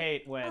time. I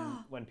hate when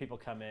Oh. when people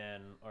come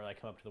in or like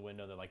come up to the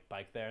window, they're like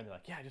bike there, and they're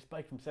like, "Yeah, I just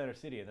biked from Center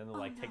City," and then they'll Oh,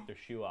 like no. take their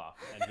shoe off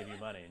and give you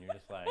money, and you're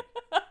just like,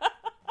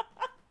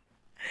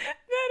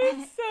 That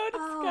is so Oh.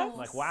 I'm disgusting.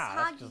 like, wow,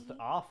 that's just Soggy.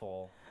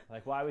 awful.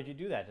 Like, why would you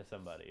do that to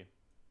somebody?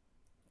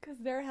 Because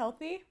they're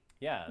healthy.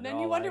 Yeah. And they're then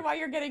you all wonder like- why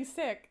you're getting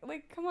sick.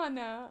 Like, come on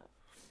now.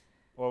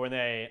 Or when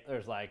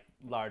there's like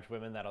large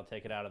women that'll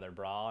take it out of their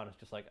bra and it's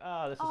just like,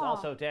 oh, this is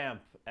also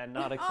damp and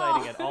not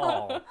exciting at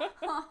all.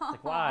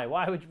 Like, why?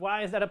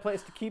 Why is that a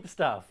place to keep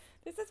stuff?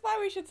 This is why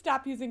we should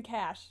stop using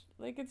cash.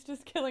 Like, it's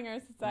just killing our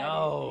society.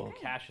 No,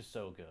 cash is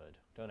so good.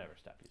 Don't ever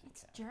stop using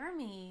It's cash.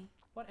 germy.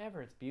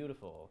 Whatever, it's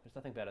beautiful. There's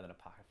nothing better than a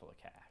pocket full of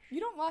cash. You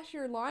don't wash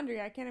your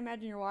laundry. I can't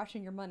imagine you're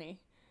washing your money.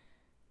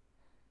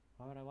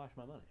 Why would I wash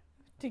my money?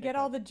 To get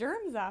all the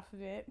germs off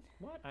of it.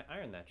 What? I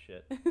iron that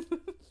shit.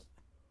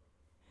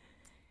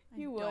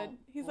 You would. don't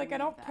He's like, I believe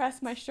don't that.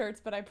 press my shirts,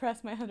 but I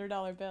press my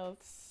 $100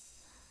 bills.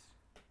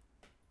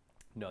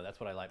 No, that's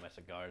what I light my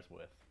cigars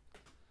with.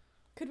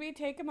 Could we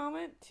take a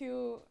moment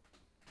to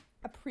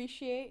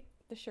appreciate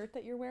the shirt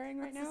that you're wearing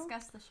right Let's now?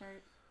 discuss the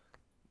shirt.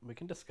 We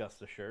can discuss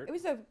the shirt. It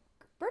was a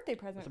birthday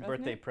present, It's a wasn't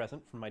birthday it?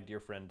 present from my dear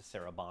friend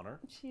Sarah Bonner.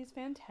 She's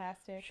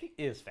fantastic. She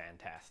is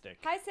fantastic.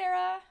 Hi,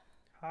 Sarah.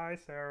 Hi,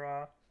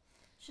 Sarah.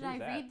 Should Who's I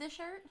that? read the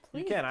shirt?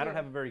 You Please can. I do. don't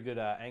have a very good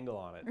angle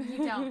on it. You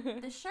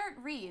don't. The shirt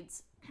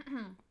reads,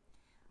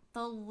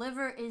 "The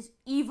liver is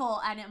evil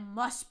and it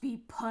must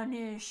be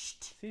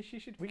punished." See,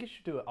 we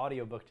should do an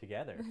audiobook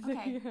together.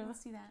 Okay, Yeah.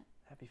 let's do that.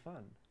 That'd be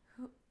fun.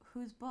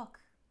 Whose book?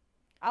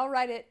 I'll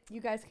write it.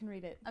 You guys can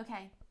read it.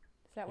 Okay.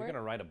 Does that You're work?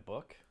 gonna write a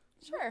book?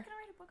 Sure. What can I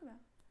write a book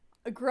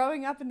about?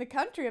 Growing up in the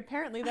country,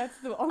 apparently that's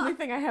the only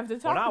thing I have to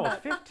talk When I was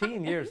about.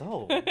 15 years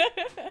old.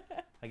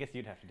 I guess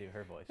you'd have to do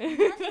her voice.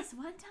 This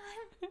one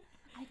time,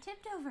 I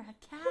tipped over a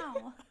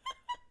cow.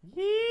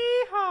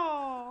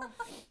 Yeehaw!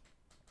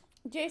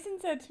 Jason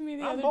said to me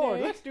the I'm other bored.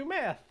 day. Let's do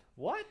math.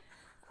 What?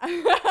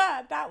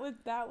 that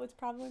was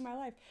probably my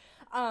life.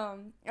 I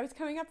was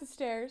coming up the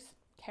stairs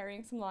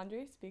carrying some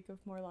laundry. Speak of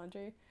more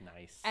laundry.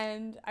 Nice.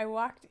 And I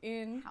walked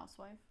in,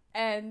 Housewife.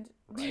 and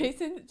Right.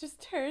 Jason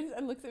just turns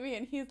and looks at me,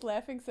 and he's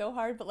laughing so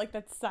hard, but like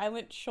that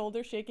silent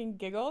shoulder shaking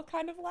giggle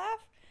kind of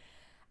laugh.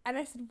 And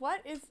I said,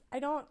 "What is? I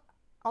don't.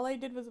 All I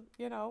did was,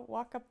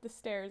 walk up the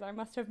stairs. I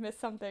must have missed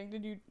something.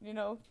 Did you,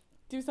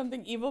 do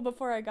something evil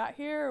before I got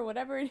here or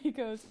whatever?" And he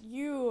goes,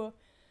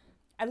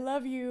 I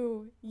love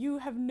you. You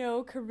have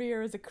no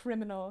career as a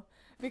criminal,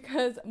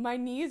 because my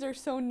knees are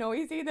so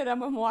noisy that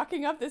I'm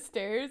walking up the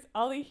stairs.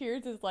 All he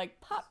hears is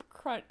like pop,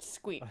 crunch,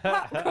 squeak,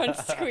 pop, crunch,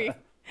 squeak.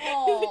 He's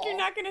like, you're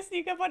not going to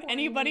sneak up on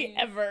anybody knees.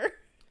 ever.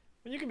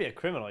 Well, you could be a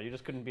criminal. You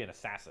just couldn't be an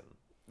assassin.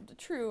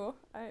 True.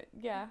 I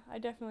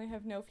definitely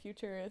have no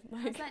future as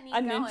like that knee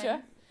a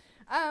ninja.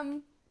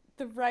 going?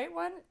 The right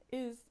one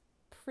is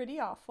pretty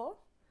awful.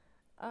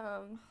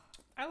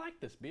 I like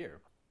this beer.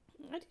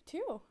 I do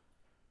too.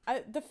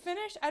 The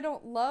finish I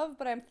don't love,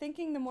 but I'm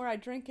thinking the more I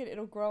drink it,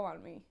 it'll grow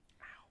on me.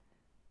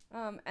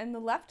 And the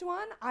left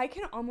one, I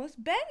can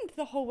almost bend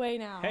the whole way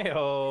now. Hey It's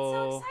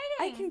so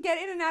I exciting. can get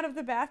in and out of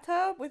the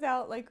bathtub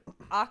without like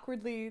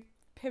awkwardly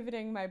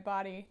pivoting my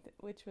body,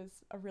 which was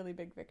a really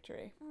big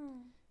victory.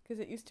 Mm. Because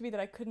it used to be that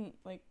I couldn't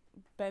like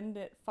bend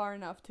it far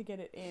enough to get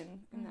it in,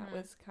 and that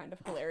was kind of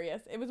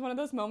hilarious. It was one of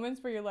those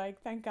moments where you're like,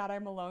 thank God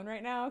I'm alone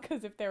right now,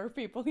 because if there were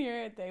people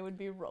here, they would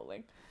be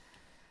rolling.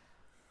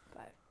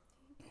 But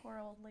Poor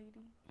old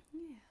lady.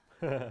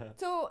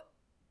 so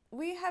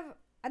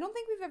I don't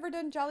think we've ever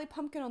done Jolly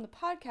Pumpkin on the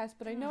podcast,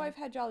 but I know I've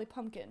had Jolly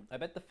Pumpkin. I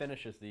bet the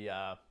finish is the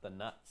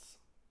nuts.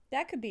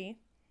 That could be.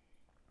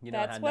 You know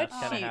That's how what nuts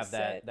kind of she have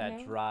said, that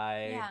no?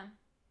 dry Yeah.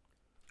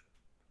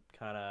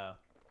 kind of.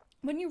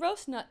 When you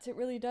roast nuts, it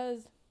really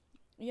does.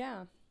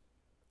 Yeah.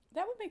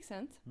 That would make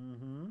sense.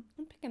 Mm-hmm.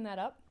 I'm picking that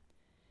up.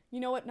 You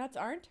know what nuts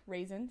aren't?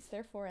 Raisins.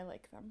 Therefore, I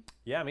like them.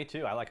 Yeah, me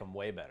too. I like them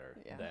way better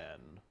Yeah.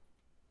 than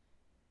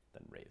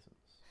raisins.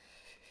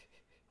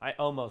 I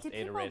almost Do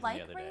ate a people raisin like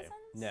the other day. raisins?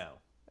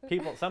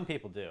 No. Some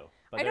people do,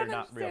 but I they're don't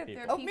not real understand.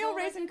 people. They're Oatmeal people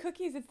like raisin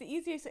cookies, it's the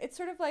easiest. It's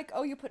sort of like,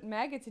 oh, you put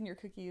maggots in your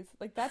cookies.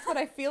 Like, that's what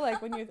I feel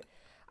like when you...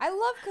 I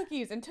love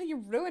cookies until you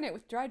ruin it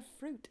with dried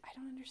fruit. I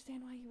don't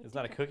understand why you would It's do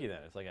not a that. cookie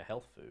then. It's like a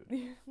health food.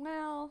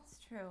 Well, It's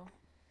true.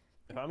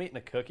 If I'm eating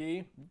a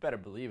cookie, you better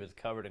believe it's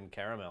covered in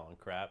caramel and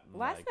crap and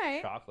Last like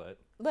night- chocolate.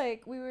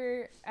 like, we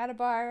were at a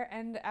bar,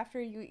 and after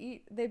you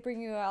eat, they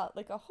bring you out,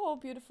 like, a whole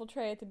beautiful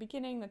tray at the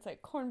beginning that's,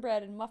 like,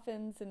 cornbread and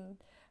muffins and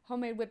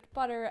homemade whipped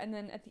butter, and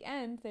then at the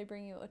end, they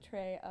bring you a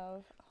tray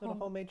of Little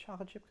homemade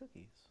chocolate chip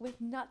cookies. with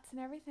nuts and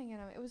everything in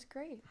them. It was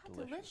great. How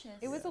Delicious. delicious.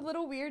 It was a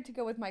little weird to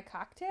go with my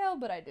cocktail,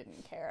 but I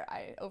didn't care.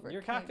 I overcame.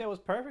 Your cocktail was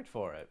perfect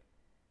for it.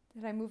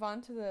 Did I move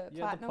on to the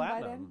You had the platinum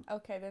by then? platinum.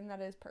 Okay, then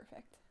that is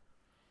perfect.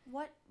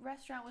 What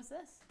restaurant was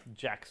this?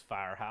 Jack's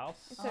Firehouse.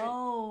 It's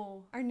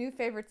Oh, our new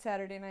favorite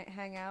Saturday night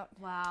hangout.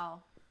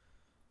 wow.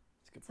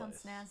 It's a good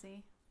Sounds place.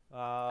 snazzy.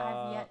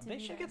 I've yet to They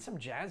be should there. get some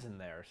jazz in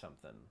there or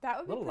something. That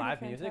would be little pretty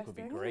live music would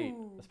be fantastic. great,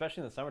 Ooh.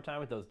 especially in the summertime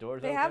with those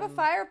doors They open. have a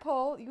fire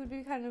pole. You would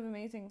be kind of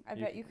amazing. I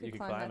bet you could you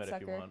climb that it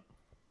if you sucker.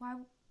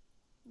 want.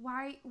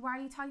 Why are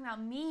you talking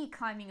about me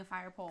climbing a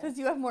fire pole? Because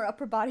you have more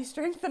upper body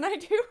strength than I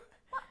do.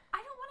 What? I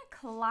don't want to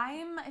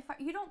climb.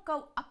 You don't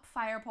go up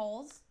fire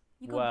poles.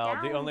 You go Well,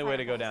 down the only way fire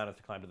to go poles. down is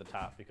to climb to the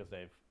top because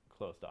they've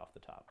closed off the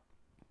top,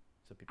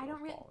 so people I don't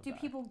really. fall and Do die.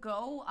 people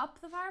go up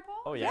the fire pole?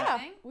 Oh, Is yeah. that a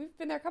thing? We've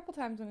been there a couple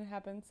times when it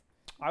happens.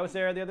 I was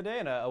there the other day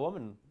and a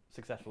woman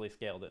successfully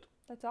scaled it.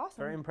 That's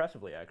awesome. Very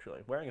impressively,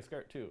 actually. Wearing a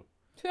skirt, too.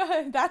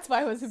 That's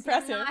why it was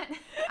impressive.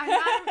 I'm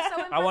not so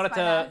impressed I wanted by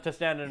that. to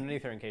stand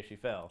underneath her in case she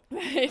fell. But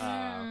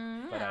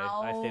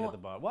I stayed at the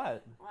bar.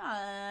 What?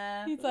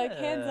 He's like,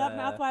 hands up,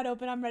 mouth wide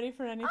open. I'm ready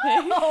for anything.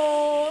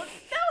 Oh,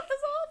 that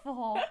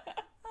was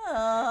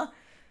awful.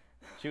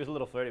 She was a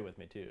little flirty with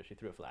me, too. She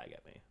threw a flag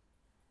at me.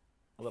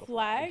 A little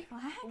Flag?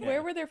 Flag?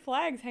 Where were their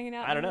flags hanging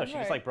out? I don't in know. the She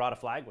just river? like brought a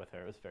flag with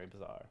her. It was very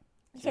bizarre.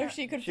 So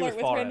she could She was flirt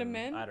with foreign. random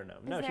men? I don't know.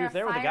 Is No, there she was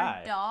there with a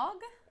guy. Dog?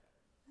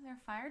 Is there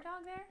a fire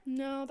dog there?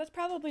 No, that's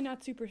probably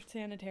not super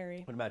sanitary.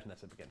 I would imagine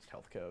that's against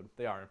health code.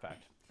 They are, in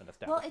fact, an Well,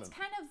 establishment. it's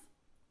kind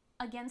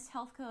of against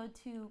health code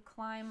to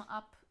climb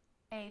up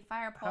a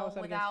fire How pole is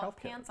that against without health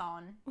code? pants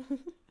on.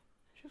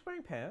 She was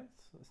wearing pants.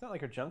 It's not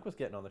like her junk was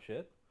getting on the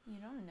shit. You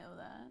don't know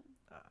that.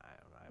 I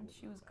don't know. I wouldn't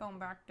She was know going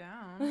back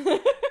down.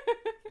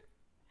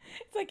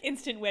 It's like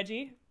instant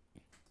wedgie.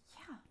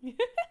 Yeah.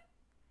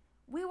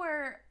 We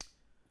were,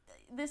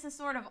 this is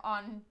sort of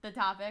on the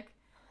topic.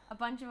 A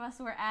bunch of us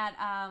were at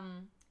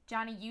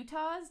Johnny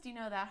Utah's. Do you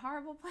know that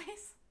horrible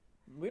place?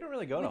 We don't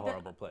really go to With the-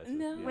 horrible places.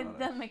 no. to be With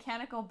the honest.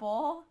 mechanical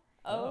bull.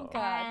 Oh, Oh.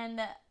 God.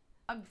 And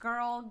a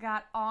girl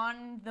got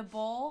on the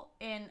bull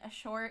in a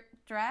short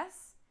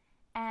dress.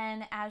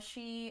 And as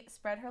she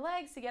spread her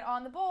legs to get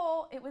on the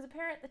bull, it was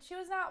apparent that she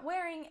was not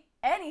wearing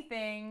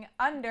anything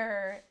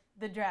under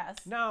the dress.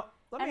 Now,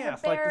 let and me her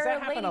ask, like, does bare that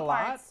happen lady a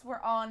lot? parts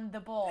were on the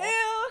bull.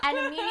 Ew. And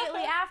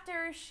immediately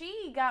after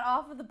she got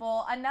off of the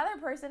bull, another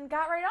person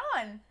got right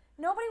on.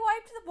 Nobody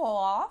wiped the bull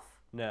off.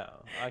 No,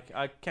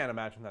 I can't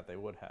imagine that they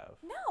would have.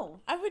 No.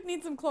 I would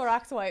need some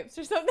Clorox wipes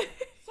or something.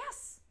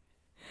 Yes.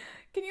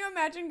 Can you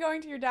imagine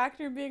going to your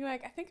doctor and being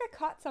like, I think I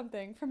caught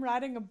something from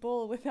riding a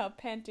bull without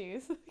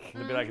panties? And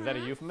they'd be like, is that a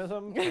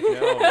euphemism? Like,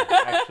 no,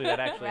 actually, that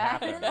actually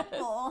Wrapped in happened. a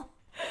bull.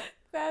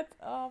 That's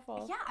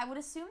awful. Yeah, I would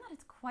assume that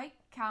it's quite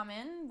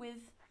common with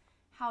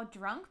how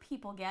drunk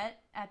people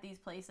get at these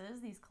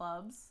places, these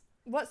clubs.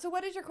 So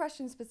what is your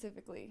question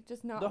specifically?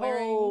 Just not The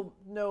wearing... whole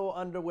no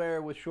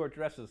underwear with short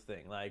dresses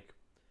thing, like,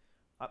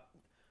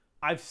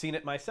 I've seen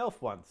it myself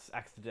once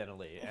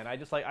accidentally, and I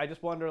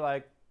just wonder,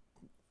 like,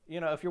 you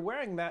know, if you're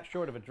wearing that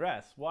short of a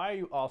dress, why are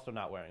you also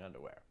not wearing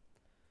underwear?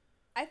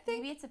 I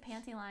think... Maybe it's a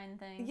panty line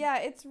thing. Yeah,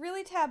 it's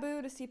really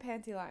taboo to see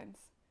panty lines.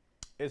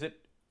 Isn't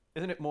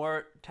it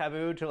more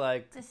taboo to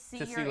like To see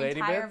to your see lady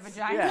entire bits?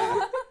 vagina.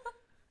 Yeah.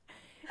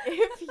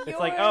 If you're... It's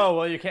like, oh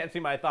well, you can't see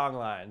my thong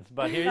lines,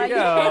 but here But you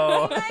you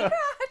go. can see my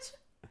crotch.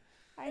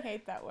 I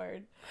hate that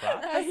word.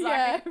 Crotch?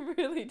 Yeah, I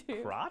really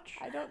do. Crotch?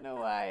 I don't know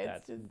why.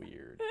 It's That's just...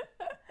 weird.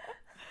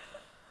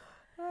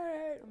 All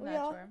right. I'm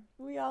not sure.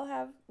 We all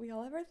have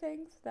our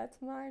things. That's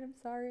mine. I'm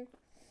sorry.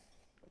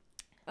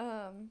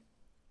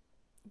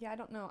 Yeah, I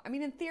don't know. I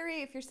mean, in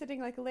theory, if you're sitting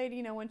like a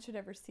lady, no one should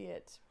ever see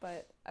it.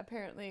 But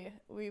apparently,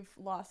 we've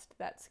lost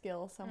that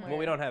skill somewhere. Well,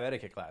 we don't have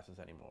etiquette classes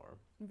anymore.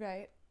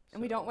 Right.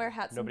 And we don't wear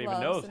hats Nobody and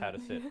even gloves. knows how to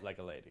sit like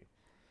a lady.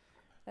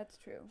 That's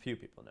true. Few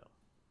people know.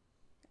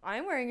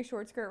 I'm wearing a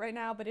short skirt right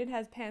now, but it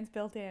has pants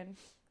built in.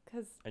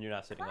 Because, And you're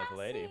not sitting like a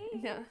lady.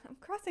 Classy. no, I'm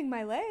crossing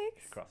my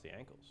legs. Cross the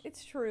ankles.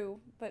 It's true,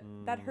 but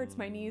that hurts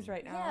my knees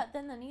right now. Yeah,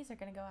 then the knees are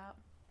going to go out.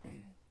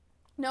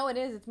 No, it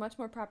is. It's much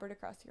more proper to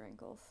cross your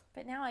ankles.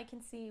 But now I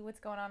can see what's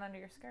going on under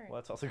your skirt.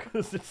 Well, that's also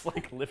because it's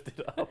like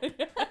lifted up. All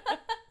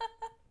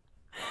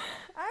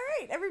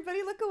right,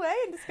 everybody look away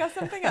and discuss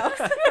something else.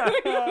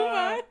 Move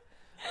on.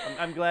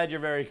 I'm glad you're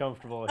very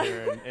comfortable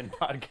here in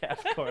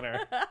podcast corner.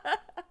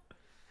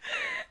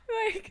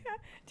 Like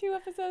 2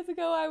 episodes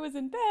ago, I was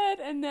in bed,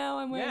 and now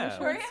I'm wearing Yeah. a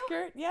Were short you?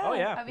 skirt. Yeah. Oh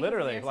yeah, because of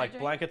literally, your like surgery?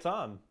 blankets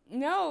on.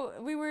 No,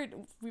 we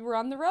were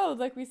on the road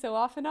like we so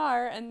often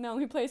are, and the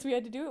only place we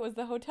had to do it was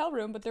the hotel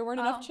room, but there weren't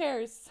enough Oh.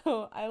 chairs,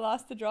 so I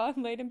lost the draw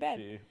and laid in bed.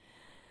 Gee,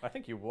 I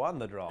think you won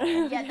the draw.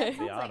 Yeah, to that be sounds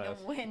like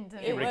honest. a win to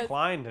It me. You was-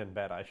 reclined in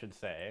bed, I should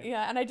say.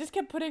 Yeah, and I just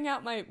kept putting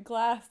out my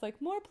glass,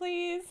 like, more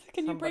please.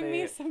 Can you bring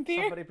me some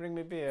beer? Somebody bring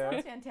me beer.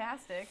 Sounds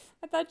fantastic.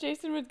 I thought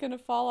Jason was gonna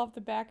fall off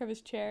the back of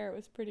his chair. It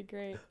was pretty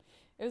great.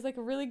 It was like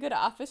a really good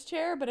office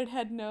chair, but it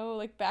had no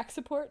like back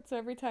support. So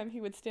every time he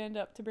would stand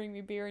up to bring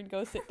me beer and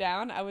go sit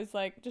down, I was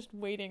like just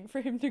waiting for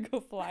him to go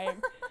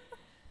flying.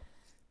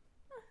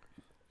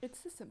 It's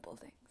the simple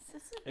things.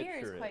 This It beer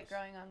sure is quite is.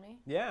 growing on me.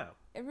 Yeah.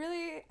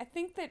 I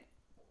think that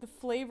the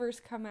flavors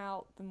come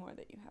out the more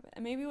that you have it.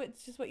 And maybe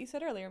it's just what you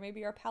said earlier.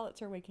 Maybe our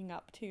palates are waking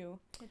up too.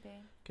 Could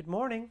be. Good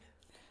morning.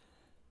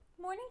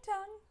 Morning,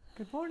 tongue.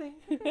 Good morning.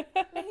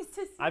 Nice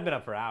to see I've been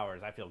up for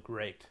hours. I feel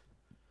great.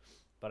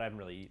 But I haven't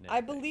really eaten anything.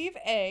 I believe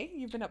A,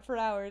 you've been up for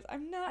hours.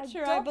 I'm not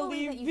sure don't I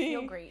believe that you B.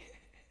 feel great.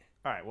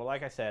 All right. Well,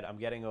 like I said, I'm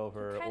getting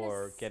over Kinda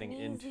or getting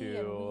sneezy into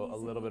and a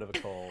little wheezy. bit of a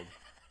cold.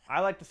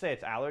 I like to say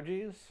it's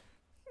allergies.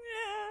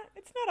 Yeah,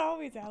 it's not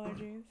always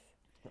allergies.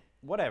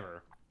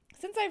 Whatever.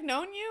 Since I've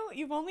known you,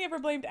 you've only ever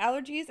blamed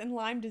allergies and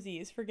Lyme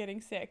disease for getting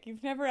sick.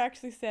 You've never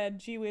actually said,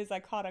 gee whiz, I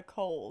caught a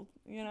cold,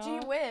 you know?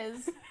 Gee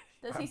whiz.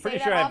 Does he I'm say pretty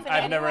that sure often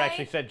I've never anyway?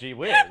 actually said gee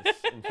whiz,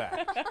 in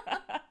fact.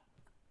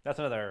 That's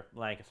another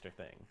Lancaster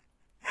thing.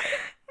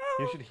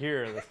 You should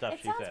hear the stuff It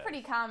she sounds says.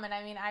 pretty common.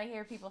 I mean, I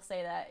hear people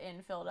say that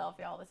in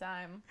Philadelphia all the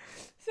time.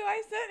 So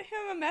I sent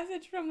him a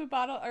message from the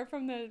bottle or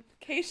from the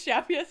case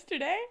shop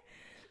yesterday,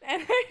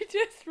 and I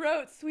just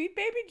wrote "Sweet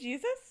Baby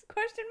Jesus?"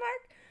 question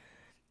mark,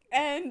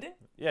 and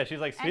Yeah, she's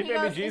like, And "Sweet he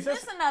baby goes, Jesus."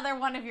 Is this another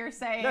one of your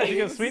sayings? No, she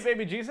goes, "Sweet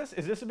baby Jesus,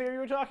 is this a beer you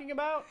were talking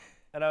about?"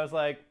 And I was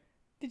like,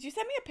 did you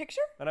send me a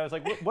picture?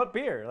 "What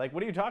beer? Like,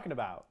 what are you talking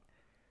about?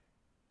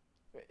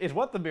 Is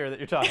what the beer that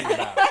you're talking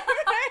about?"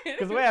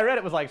 Because the way I read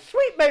it was like,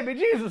 "Sweet baby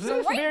Jesus, is this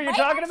the Sweet beer you're baby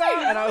talking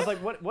about?" And I was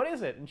Jesus. like, "What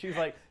is it?" And she's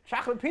like,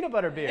 "Chocolate peanut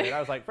butter beer." And I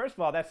was like, "First of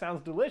all, that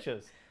sounds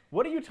delicious.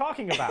 What are you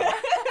talking about?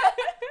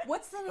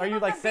 What's the name Are you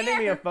of like the sending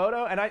me beer? a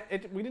photo?" And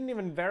we didn't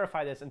even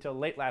verify this until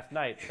late last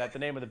night that the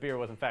name of the beer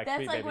was in fact That's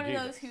Sweet like Baby one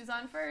Jesus. of those who's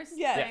on first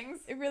Yes, things.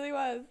 it really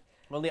was.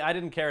 Well, I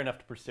didn't care enough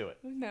to pursue it.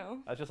 No.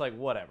 I was just like,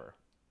 whatever.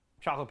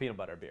 Chocolate peanut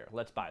butter beer.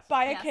 Let's buy some.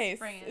 Buy a Yes, case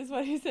bring it. is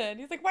what he said.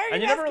 He's like, why are you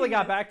And you never really asking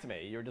got this?" back to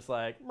me. You were just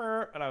like,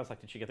 "Mer," and I was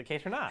like, "Did she get the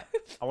case or not?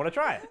 I want to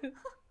try it." But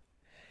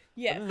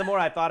Yes. then the more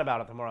I thought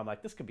about it, the more I'm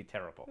like, this could be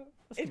terrible.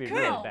 This could It be could.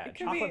 really It bad. could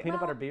Chocolate be- peanut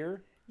butter well,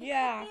 beer?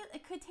 Yeah.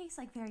 It could taste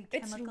like very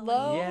It's chemical.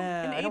 low.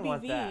 Yeah, an I don't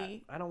want that.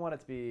 ABV. I don't want it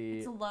to be.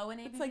 It's low in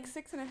ABV. It's like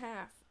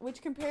 6.5,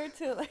 which compared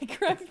to like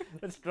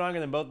It's stronger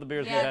than both the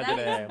beers we yeah, had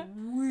today. that's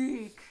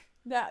weak.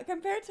 that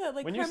compared to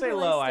like When you creme say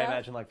brulee low, I stuff,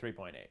 imagine like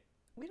 3.8.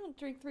 we don't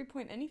drink 3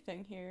 point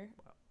anything here.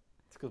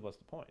 It's because what's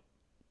the point?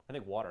 I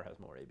think water has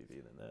more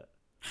ABV than that.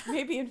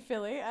 Maybe in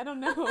Philly, I don't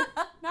know.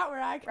 Not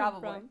where I come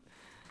Probably. from.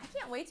 I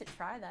can't wait to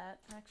try that.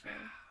 Actually,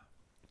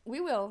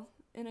 We will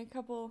in a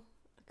couple.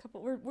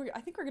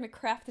 I think we're gonna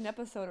craft an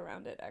episode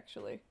around it.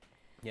 Actually,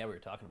 Yeah, we were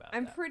talking about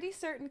I'm that. pretty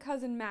certain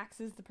cousin Max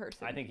is the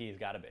person I think he's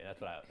got to be. That's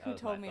what I. who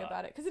told me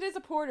about it because it is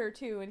a porter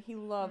too, and he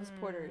loves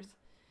porters.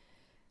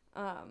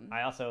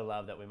 I also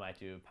love that we might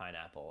do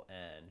pineapple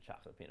and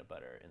chocolate peanut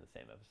butter in the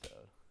same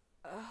episode.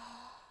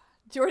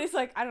 Jordy's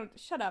like, I don't.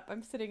 Shut up!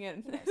 I'm sitting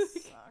in.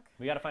 suck.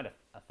 We got to find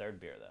a third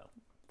beer though.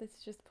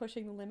 That's just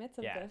pushing the limits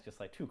of Yeah, the. it's just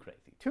like too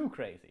crazy. Too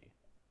crazy.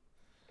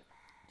 Do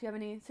you have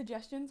any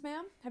suggestions,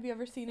 ma'am? Have you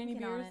ever seen any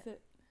Thinking on beers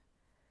it.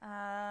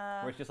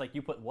 that? Where it's just like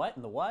you put what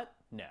in the what?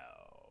 No.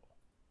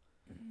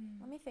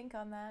 Let me think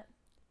on that.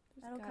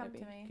 There's That'll gotta come be.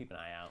 to me. Keep an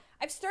eye out.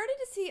 I've started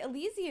to see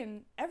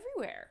Elysian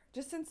everywhere,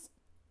 just since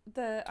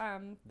the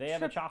They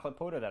have a trip- chocolate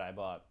porter that I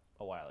bought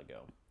a while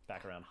ago,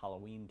 back around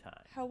Halloween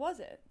time. How was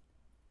it?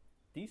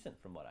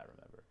 Decent from what I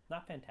remember.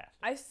 Not fantastic.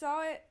 I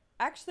saw it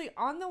actually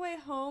on the way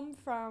home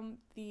from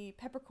the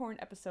peppercorn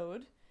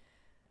episode.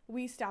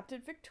 We stopped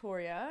at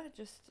Victoria,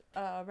 just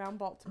around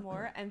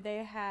Baltimore, and they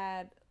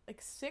had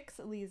like 6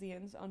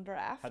 Elysians on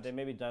draft. Had they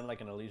maybe done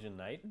like an Elysian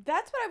night?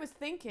 That's what I was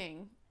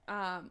thinking.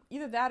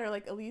 Either that or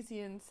like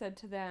Elysian said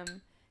to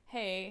them,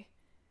 "Hey,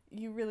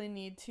 you really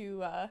need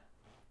to,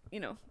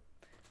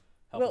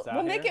 Help us out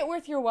we'll make here? it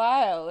worth your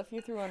while if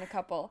you threw in a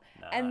couple."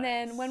 And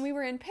then Nice. when we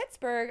were in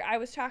Pittsburgh, I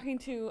was talking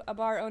to a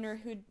bar owner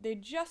who they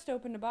just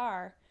opened a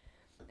bar,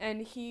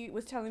 and he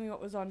was telling me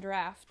what was on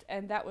draft,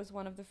 and that was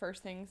one of the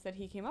first things that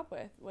he came up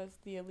with was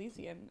the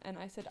Elysian, and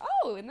I said,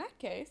 "Oh, in that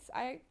case,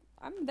 I'm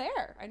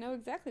there. I know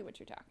exactly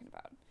what you're talking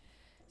about."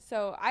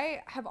 So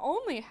I have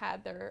only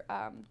had their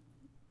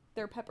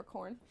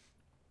peppercorn.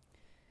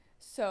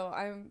 So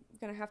I'm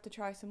gonna have to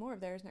try some more of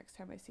theirs next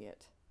time I see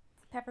it.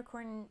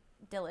 Peppercorn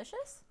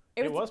delicious?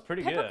 It was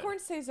pretty good. peppercorn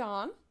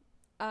saison.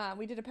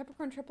 We did a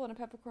peppercorn triple and a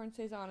peppercorn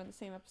saison in the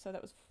same episode.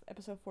 That was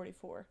episode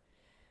 44,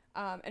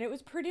 and it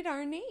was pretty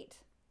darn neat.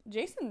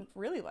 Jason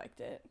really liked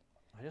it.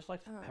 I just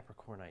liked the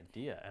peppercorn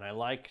idea, and I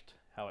liked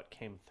how it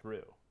came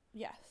through.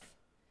 Yes.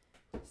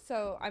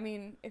 So I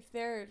mean, if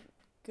they're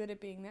good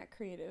at being that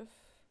creative,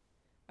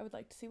 I would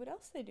like to see what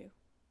else they do.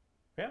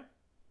 Yeah.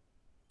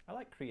 I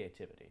like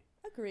creativity.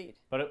 Agreed.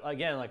 But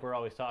again, like we're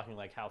always talking,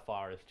 like how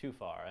far is too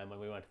far. And when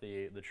we went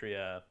to the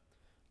Tria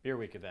Beer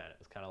Week event, it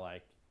was kind of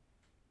like,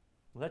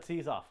 let's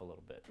ease off a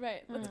little bit.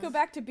 Right. Let's go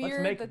back to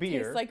beer make that beer.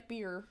 tastes like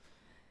beer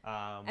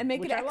and make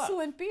which it I love.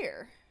 excellent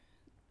beer.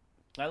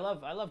 I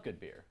love good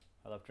beer.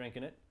 I love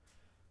drinking it.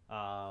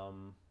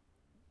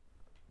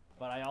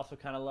 But I also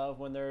kind of love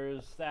when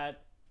there's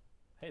that,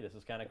 hey, this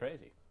is kind of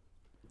crazy.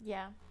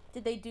 Yeah.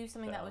 Did they do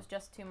something that So. was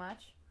just too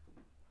much?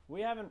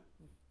 We haven't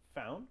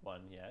found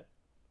one yet.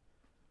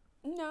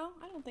 No,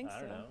 I don't think I so.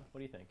 don't know. What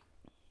do you think?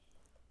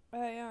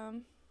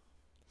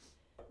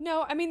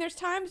 No, I mean there's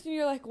times when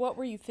you're like, what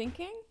were you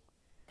thinking?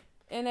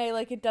 And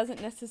it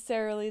doesn't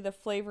necessarily, the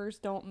flavors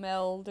don't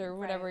meld or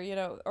whatever,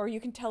 Right. or you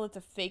can tell it's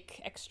a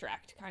fake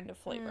extract kind of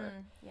flavor.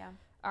 Yeah.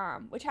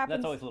 Which happens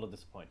That's always a little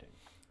disappointing.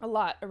 a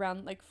lot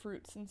around like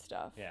fruits and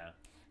stuff. Yeah.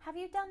 Have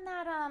you done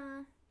that,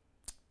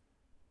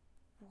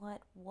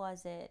 what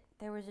was it?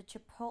 There was a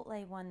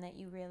Chipotle one that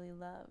you really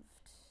loved.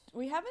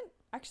 We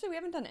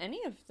haven't done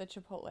any of the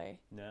Chipotle.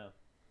 No.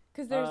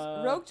 Because there's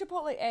Rogue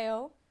Chipotle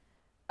Ale.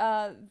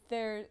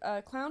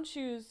 Clown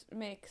Shoes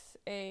makes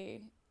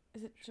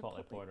is it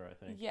Chipotle Porter, I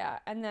think. Yeah,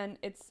 and then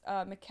it's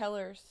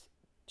McKellar's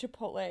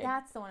Chipotle.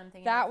 That's the one I'm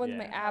thinking That of. one's Yeah.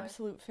 my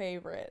absolute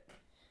favorite.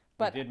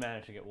 But we did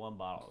manage to get one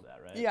bottle of that,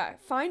 right? yeah,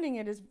 finding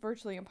it is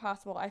virtually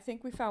impossible. I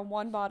think we found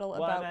one bottle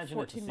Well, I about imagine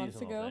it's a 14 months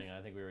seasonal ago. thing.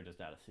 I think we were just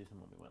out of season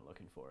when we went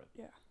looking for it.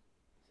 Yeah.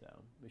 So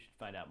we should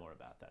find out more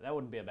about that. That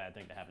wouldn't be a bad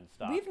thing to have in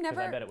stock. We've 'cause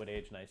never- I bet it would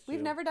age nice too.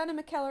 We've never done a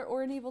McKellar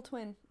or an Evil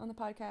Twin on the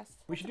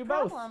podcast. We should do What's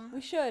the both. problem? We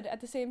should at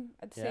the same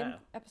Yeah.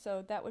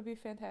 episode. That would be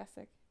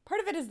fantastic.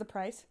 Part of it is the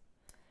price,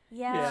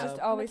 Yeah, It's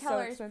just always so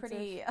McKellar is expensive.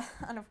 pretty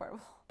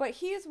unaffordable. but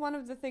he is one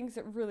of the things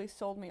that really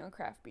sold me on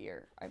craft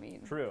beer. I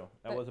mean, True.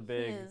 That But was a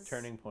big is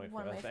turning point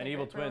one for of us. my And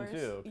Evil favorite Twin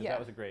brewers. too, because Yeah. that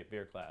was a great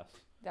beer class.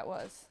 that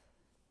was.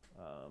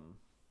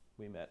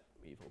 We met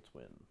Evil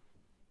Twin,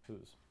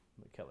 who's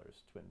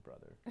McKellar's twin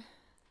brother.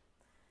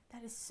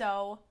 That is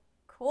so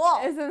cool.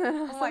 Isn't that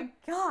awesome? Oh my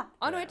god.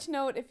 On Yeah. which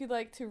note, if you'd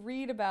like to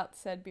read about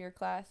said beer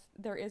class,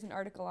 there is an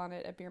article on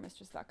it at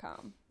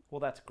beermistress.com. Well,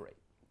 that's great.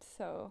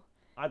 So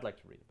I'd like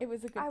to read it. it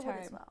was a good I time. would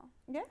as well.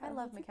 Yeah, I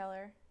love it's a-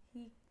 McKellar.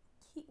 He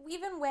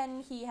even when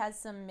he has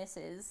some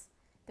misses,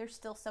 they're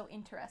still so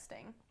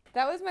interesting.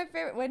 That was my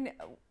favorite. When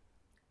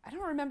I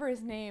don't remember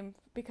his name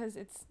because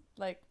it's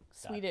like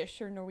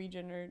Swedish or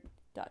Norwegian or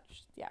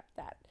Dutch. Yeah,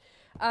 that.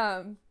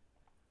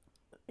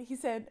 He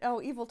said,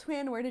 "Oh, Evil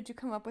Twin, where did you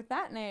come up with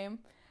that name?"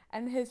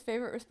 And his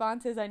favorite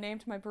response is, "I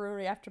named my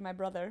brewery after my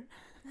brother,"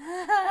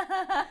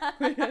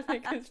 which I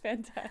think is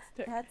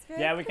fantastic. That's very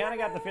Yeah, we kind of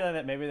got the clever. feeling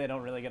that maybe they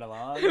don't really get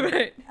along.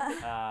 Right.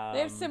 Um, They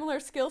have similar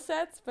skill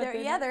sets, but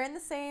They're in the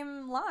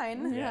same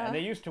line. Yeah, Yeah. and they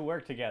used to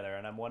work together,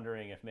 and I'm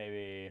wondering if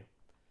maybe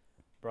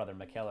brother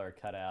McKellar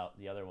cut out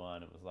the other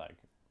one. It was like,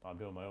 I'm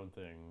doing my own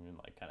thing, and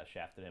like kind of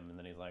shafted him, and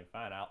then he's like,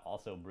 fine, I'll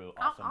also brew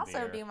awesome I'll also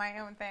beer. do my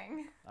own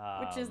thing,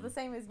 which is the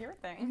same as your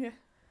thing. Yeah.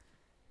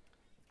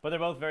 But they're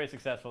both very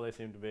successful, they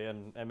seem to be,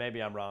 and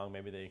maybe I'm wrong.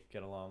 Maybe they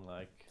get along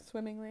like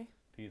Swimmingly.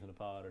 peas in a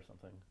pod or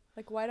something.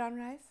 Like white on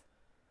rice.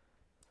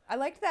 I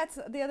liked that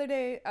the other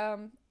day.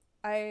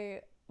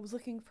 I was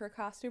looking for a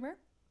costumer,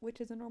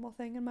 which is a normal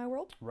thing in my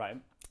world. Right.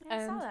 Yeah,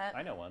 I saw And that.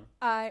 I know one.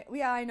 I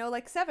know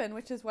like 7,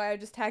 which is why I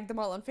just tagged them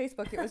all on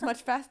Facebook. It was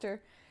much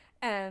faster.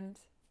 And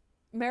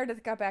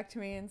Meredith got back to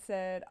me and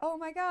said, "Oh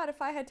my God,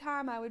 if I had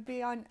time, I would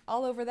be on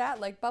all over that,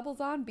 like Bubbles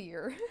on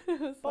Beer."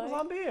 Bubbles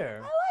on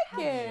beer. I How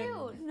like it.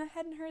 cute. And I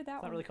hadn't heard that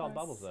It's one. not really called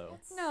before. Bubbles though.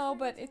 That's No,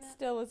 but nice, it isn't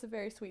still was a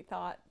very sweet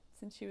thought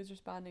since she was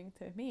responding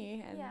to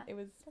me, and Yeah, it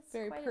was that's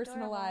very quite adorable.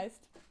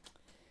 personalized.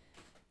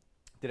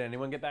 Did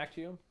anyone get back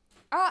to you?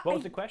 What What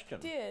was the question?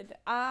 Did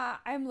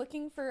I'm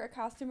looking for a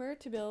costumer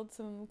to build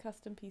some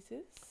custom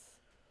pieces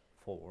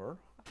For.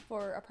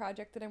 for a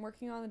project that I'm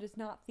working on that is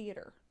not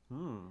theater.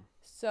 Hmm.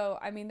 So,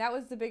 I mean, that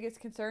was the biggest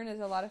concern is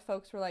a lot of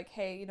folks were like,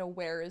 hey,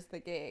 where is the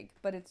gig?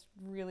 But it's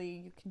really,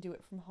 you can do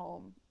it from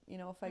home,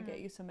 if I get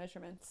you some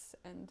measurements.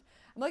 And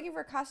I'm looking for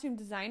a costume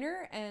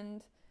designer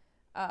and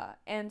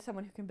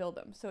someone who can build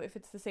them. So if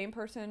it's the same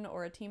person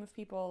or a team of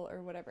people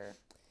or whatever.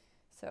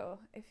 So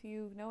if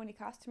you know any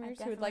costumers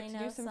who would like to definitely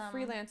do know some some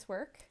freelance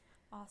work,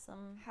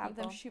 Awesome. have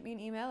them people. shoot me an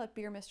email at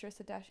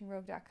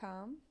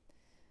beermistress@dashingrogue.com,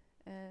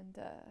 and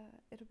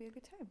it'll be a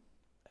good time.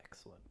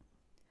 Excellent.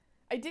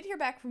 I did hear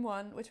back from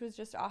one, which was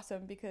just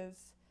awesome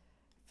because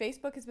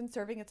Facebook has been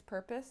serving its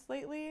purpose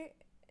lately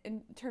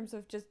in terms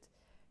of just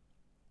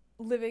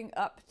living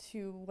up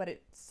to what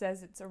it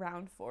says it's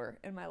around for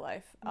in my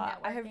life. I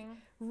have Networking.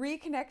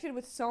 reconnected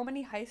with so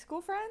many high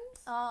school friends,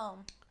 Oh.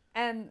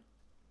 and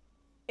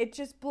it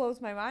just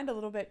blows my mind a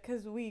little bit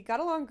because we got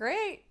along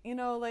great,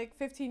 like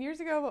 15 years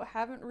ago, but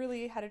haven't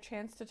really had a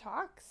chance to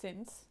talk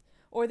since.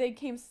 Or they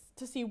came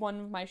to see one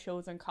of my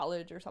shows in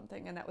college or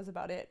something, and that was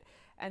about it.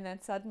 And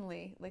then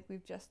suddenly, like,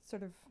 we've just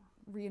sort of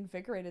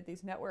reinvigorated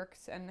these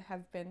networks and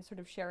have been sort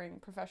of sharing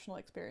professional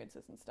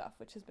experiences and stuff,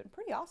 which has been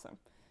pretty awesome.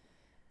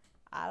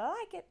 I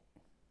like it.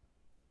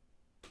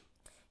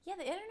 Yeah,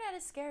 the internet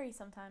is scary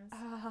sometimes.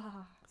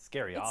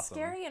 Scary It's awesome.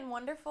 scary and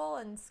wonderful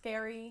and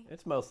scary.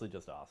 It's mostly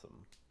just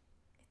awesome.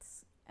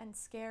 And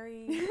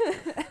scary.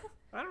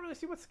 I don't really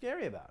see what's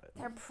scary about it.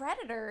 There are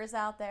predators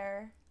out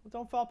there. Well,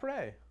 don't fall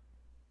prey.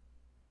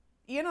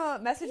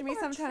 Message me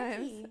People are sometimes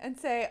tricky. and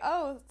say,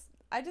 "Oh,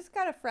 I just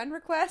got a friend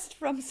request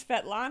from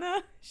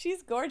Svetlana.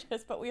 She's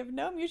gorgeous, but we have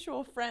no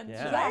mutual friends."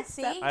 Yeah. Should I Yeah,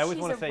 accept-" see? I always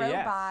She's wanna a say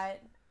yes. robot.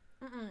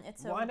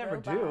 It's a Well, I never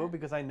do robot.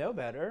 because I know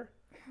better.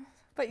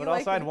 But you But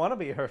also, like I'd want to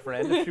be her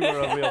friend if she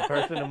were a real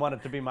person and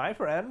wanted to be my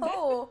friend.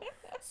 Oh,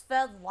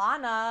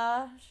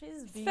 Svetlana.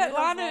 She's beautiful.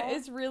 Svetlana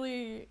is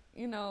really,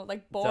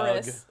 like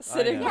Boris I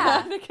sitting know.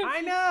 behind a computer.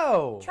 I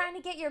know. trying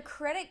to get your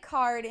credit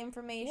card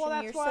information, Well,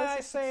 that's your why I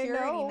social say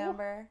security no.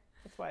 number.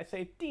 That's why I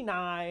say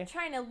deny.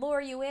 Trying to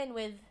lure you in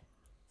with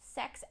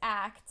sex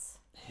acts.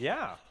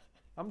 Yeah,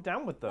 I'm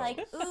down with those. Like,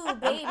 ooh,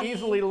 baby.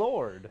 Easily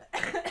lured.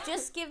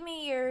 Just give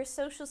me your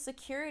social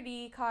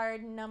security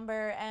card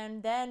number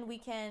and then we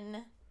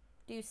can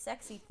do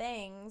sexy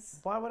things.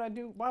 Why would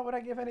I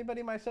give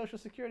anybody my social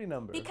security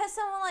number? Because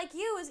someone like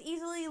you is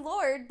easily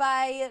lured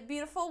by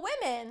beautiful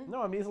women.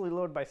 No, I'm easily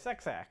lured by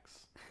sex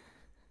acts.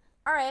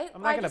 All right,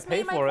 I'm I not going just to pay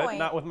made my for it, point.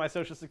 not with my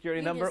social security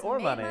You number just or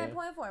made money. my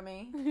point for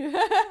me.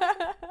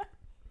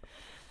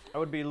 I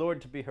would be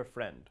lured to be her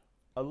friend.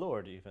 A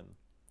lord, even.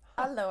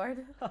 Oh,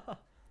 Lord.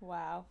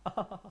 Wow.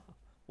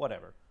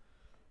 Whatever.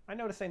 I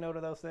know to say no to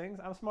those things.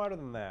 I'm smarter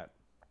than that.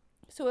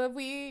 So have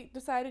we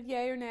decided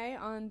yay or nay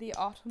on the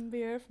autumn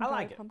beer from I like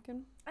Dried it.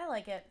 Pumpkin? I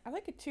like it. I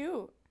like it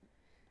too.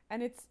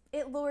 And it's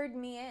It lured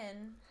me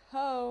in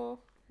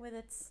with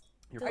its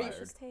You're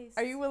delicious fired. taste.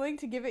 Are you willing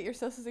to give it your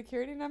social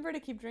security number to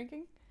keep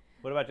drinking?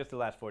 What about just the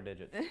last 4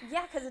 digits?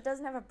 Yeah, because it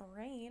doesn't have a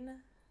brain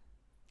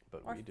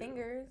But or we do.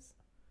 fingers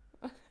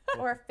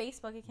or a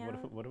Facebook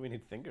account. What do we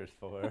need fingers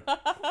for?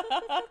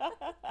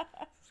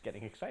 It's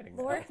getting exciting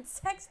now. Lord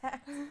sex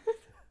act.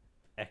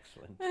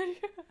 Excellent.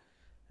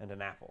 And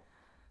an apple.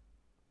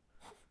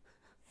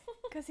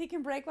 Because he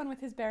can break one with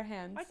his bare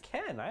hands. I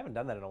can. I haven't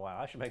done that in a while.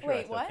 I should make sure Wait,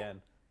 I still what? can.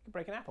 I can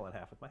break an apple in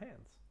half with my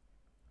hands.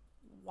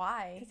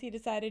 Why? Because he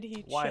decided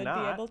he Why should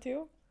not? be able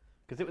to.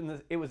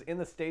 Because it was in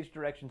the stage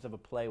directions of a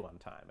play one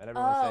time, and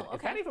everyone Oh, said,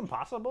 "Is that okay. even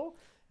possible?"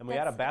 And we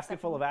had a That's basket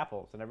full of acceptable.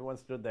 apples, and everyone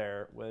stood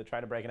there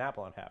trying to break an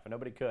apple in half, and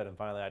nobody could. And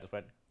finally, I just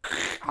went,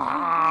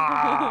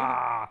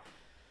 ah!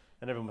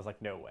 And everyone was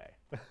like, "No way!"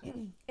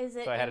 Is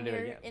it So I had to do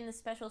it again. in the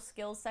special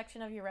skills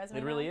section of your resume?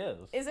 It really now?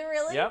 is. Is it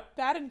really? Yep.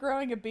 That and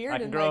growing a beard. I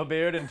can in grow a like,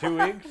 beard in 2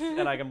 weeks,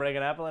 and I can break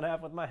an apple in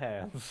half with my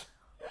hands.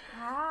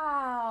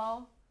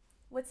 Wow.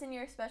 What's in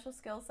your special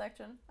skills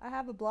section? I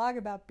have a blog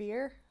about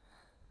beer.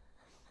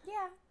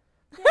 Yeah.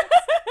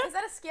 Is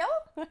that a skill?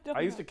 don't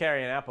I used know. to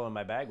carry an apple in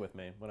my bag with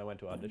me when I went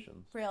to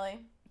auditions, Really? in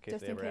case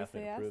Just they in ever case asked me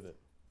they to asked? prove it.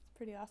 It's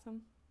pretty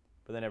awesome.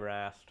 But they never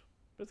asked.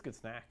 But it's a good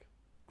snack.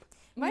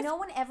 My No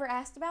one ever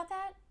asked about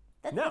that?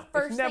 That's No, the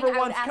first it's never thing I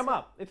would once ask come about.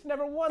 up. It's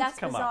never once That's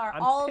come bizarre. up.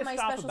 I'm All of my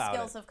pissed off special about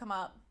skills it. have come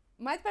up.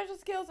 My special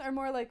skills are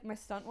more like my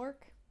stunt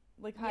work,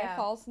 like high Yeah.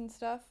 falls and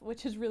stuff,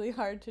 which is really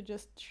hard to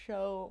just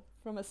show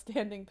from a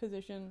standing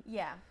position.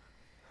 Yeah.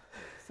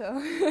 So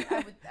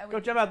I would Go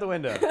jump out the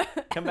window.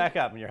 Come back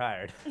up and you're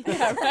hired.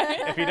 yeah,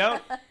 right. If you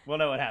don't, we'll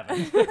know what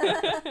happened.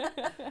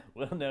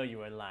 We'll know you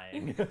were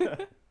lying.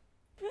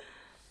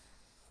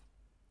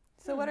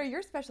 So what are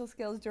your special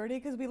skills, Jordy?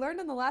 Because we learned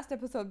in the last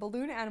episode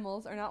balloon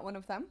animals are not one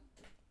of them.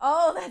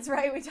 Oh, that's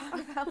right. We talked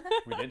about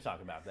that. We did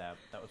talk about that.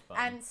 That was fun.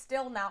 I'm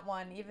still not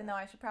one, even though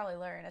I should probably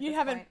learn at You this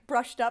haven't point.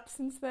 brushed up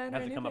since then.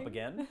 Has or it come up anything?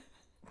 again?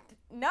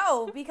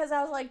 No, because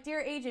I was like, dear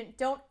agent,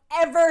 don't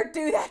ever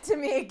do that to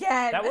me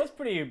again. That was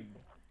pretty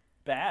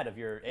bad of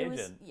your It was-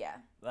 agent. yeah.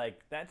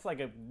 Like, that's like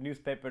a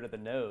newspaper to the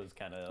nose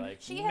kind of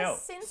like, She no.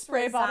 has since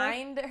Spray bottle.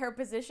 resigned her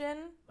position.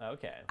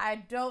 Okay. I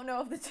don't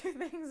know if the two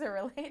things are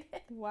related,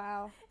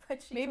 Wow.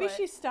 but she Maybe quit.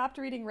 she stopped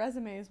reading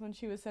resumes when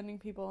she was sending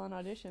people on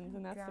auditions,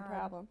 and that's the God.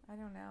 problem. I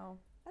don't know.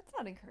 That's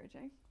not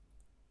encouraging.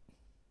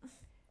 So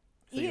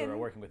you Ian. were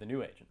working with a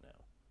new agent now.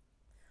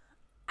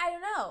 I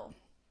don't know.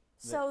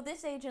 So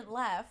this agent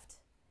left,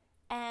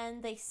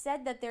 and they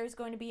said that there's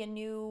going to be a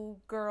new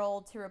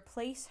girl to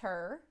replace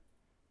her,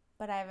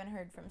 but I haven't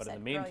heard from But in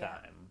said the girl yet.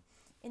 meantime,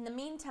 In the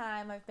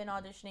meantime, I've been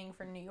auditioning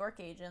for New York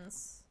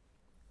agents.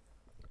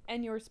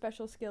 And your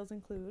special skills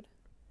include?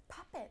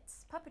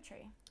 Puppets,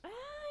 puppetry. I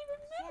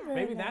remember.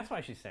 maybe that. that's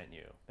why she sent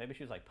you. Maybe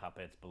she was like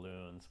puppets,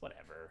 balloons,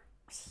 whatever.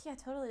 Yeah,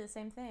 totally the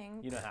same thing.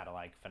 You know how to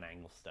like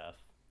finagle stuff.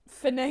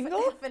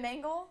 Finagle?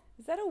 Finagle?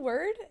 Is that a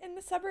word in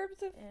the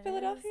suburbs of It is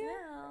Philadelphia?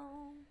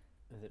 now.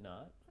 Is it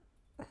not?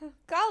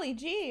 Golly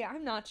gee,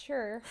 I'm not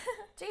sure.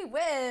 Gee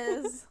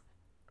whiz.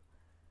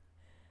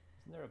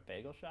 Isn't there a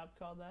bagel shop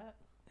called that?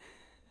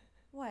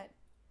 What?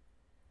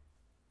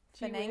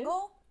 Gee whiz?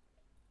 Finagle?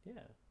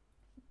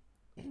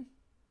 Yeah.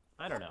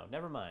 I don't know.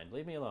 Never mind.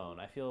 Leave me alone.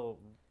 I feel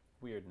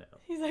weird now.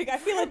 He's like, I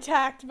feel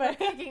attacked, but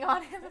Picking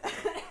on him.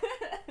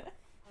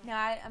 No,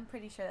 I'm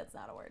pretty sure that's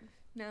not a word.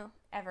 no.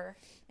 Ever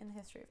in the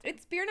history of time.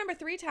 It's beer number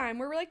 3 time.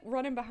 We're like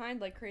running behind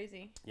like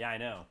crazy. Yeah, I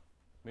know.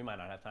 We might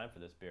not have time for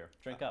this beer.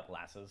 Drink up,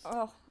 lasses.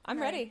 Oh, I'm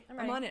Ready. ready. I'm I'm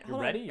ready. on it. You're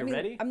Hold ready? on. You're I mean,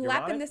 ready? I'm You're on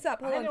lapping it? this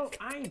up. Hold on.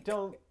 I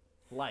don't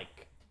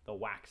like the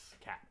wax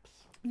caps.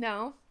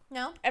 No.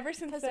 No? Ever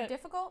since Because they're the,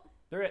 difficult?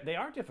 They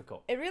are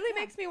difficult. it really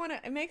Yeah. makes me want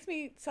to. It makes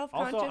me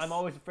self-conscious. Also, I'm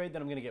always afraid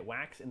that I'm going to get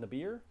wax in the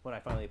beer when I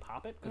finally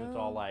pop it because it's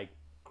all Oh. like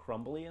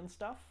crumbly and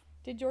stuff.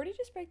 Did Jordy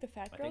just break the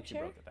fat I girl think she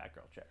chair? broke the fat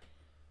girl chair.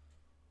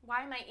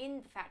 Why am I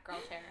in the fat girl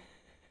chair?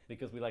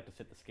 Because we like to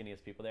sit the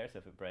skinniest people there, so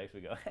if it breaks,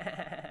 we go,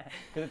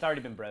 because it's already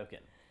been broken.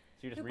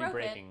 So you're just Who broke it?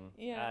 re-breaking.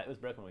 Yeah. It was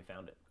broken when we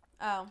found it.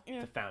 Oh. Yeah.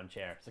 It's a found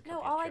chair. It's the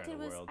No, comfiest all I chair in did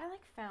the was, world. I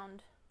like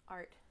found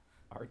art.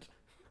 Art.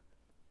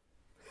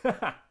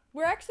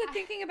 We're actually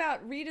thinking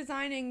about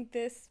redesigning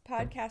this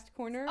podcast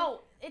corner.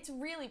 Oh, it's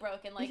really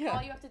broken. Like, Yeah.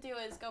 all you have to do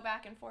is go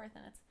back and forth,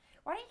 and it's...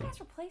 Why don't you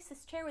guys replace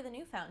this chair with a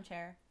new found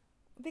chair?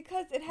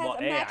 Because it has Well,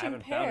 a A, I matching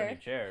haven't found any pair.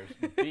 chairs.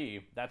 B,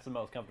 that's the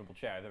most comfortable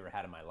chair I've ever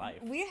had in my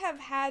life. We have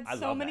had I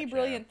so love many that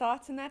brilliant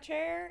thoughts in that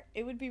chair.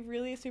 It would be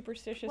really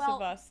superstitious Well-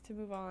 of us to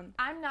move on.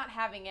 I'm not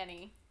having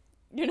any.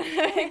 You know,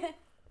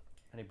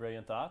 Any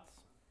brilliant thoughts?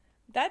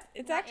 that's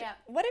it's Not actually. yet.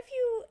 What if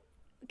you?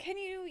 Can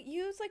you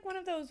use like one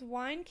of those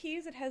wine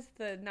keys that has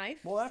the knife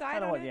Well, that's side kind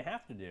of on what it? you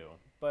have to do.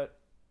 But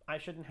I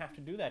shouldn't have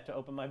to do that to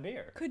open my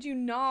beer. Could you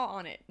gnaw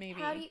on it?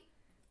 Maybe. How do you...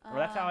 Well,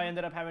 that's how I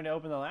ended up having to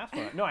open the last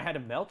one. No, I had to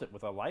melt it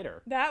with a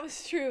lighter. That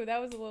was true. That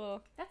was a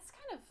little. That's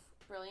kind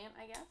of brilliant,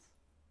 I guess.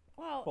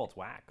 Well, Well, it's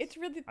wax. it's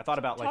really I thought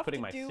about like tough putting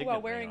to my do signet while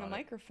ring wearing a on it.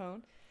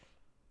 microphone.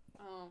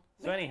 Oh.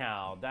 So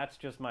anyhow, that's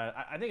just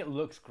I think it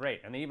looks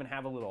great, and they even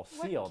have a little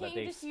seal that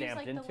they just use, stamped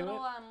like, into the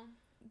little, it.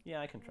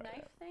 Yeah, I can try knife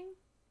that. thing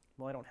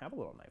Well, I don't have a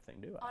little knife thing,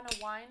 do I? on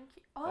a wine.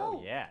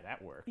 Oh yeah,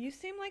 that works. You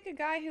seem like a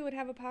guy who would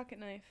have a pocket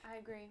knife. I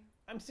agree.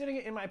 I'm sitting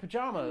in my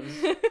pajamas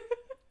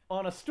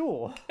on a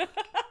stool.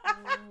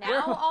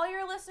 Now all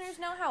your listeners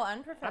know how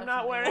unprofessional. I'm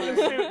not wearing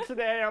you a are. suit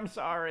today. I'm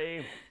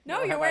sorry. No,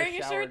 Nor you're have I wearing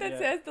a showered shirt that yet.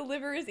 says "The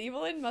liver is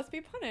evil and must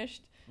be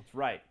punished," That's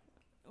right.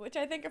 which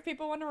I think if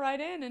people want to write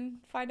in and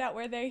find out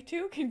where they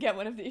too can get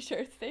one of these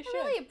shirts, they I should.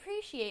 really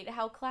appreciate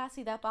how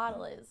classy that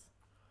bottle is.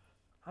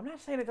 I'm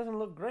not saying it doesn't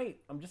look great.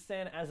 I'm just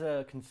saying as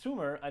a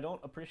consumer, I don't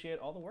appreciate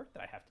all the work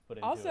that I have to put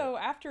into Also, it.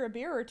 after a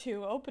beer or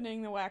two,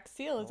 opening the wax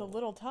seal is a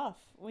little tough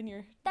when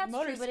your That's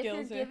motor true, but if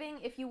you're skills are.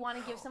 if you want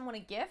to give someone a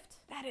gift,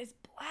 That is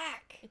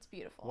black. it's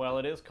beautiful. Well,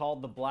 it is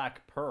called the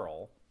Black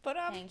Pearl. But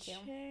Thank you.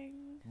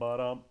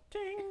 But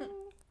ding.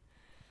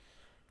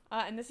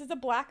 And this is a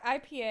black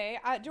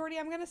IPA. Jordy,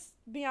 I'm gonna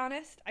be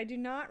honest. I do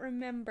not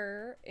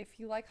remember if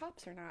you like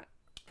hops or not.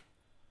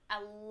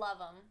 I love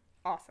them.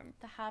 Awesome.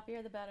 The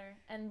happier, the better.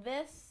 And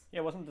this, Yeah,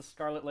 wasn't the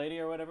Scarlet Lady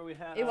or whatever we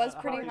had? It was a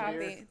pretty hoppy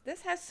beer? hoppy.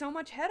 This has so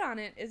much head on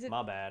it. Is it?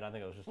 My bad. I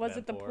think it was just. Was a bad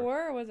it the pour?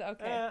 pour or was it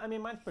okay? I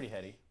mean, mine's pretty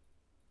heady.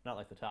 Not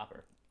like the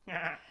topper.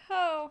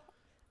 Oh,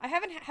 I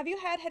haven't. Have you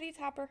had Heady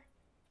Topper?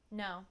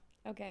 no.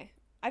 Okay.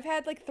 I've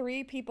had like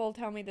 3 people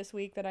tell me this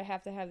week that I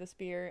have to have this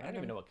beer. I don't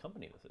even know what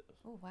company this is.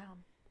 Oh,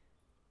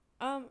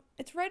 wow.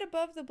 It's right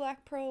above the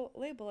Black Pearl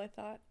label. I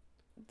thought.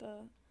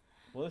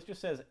 Well, this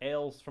just says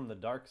ales from the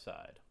dark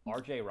side.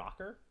 RJ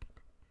Rocker?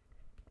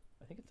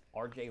 I think it's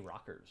RJ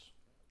Rockers.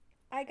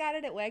 I got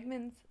it at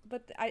Wegmans,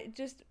 but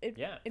it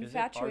Yeah, visit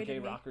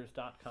infatuated me.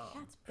 rjrockers.com.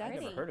 That's I've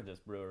pretty. never heard of this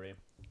brewery.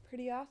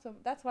 Pretty awesome.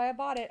 That's why I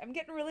bought it. I'm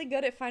getting really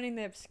good at finding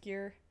the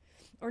obscure,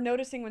 or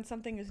noticing when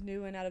something is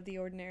new and out of the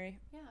ordinary.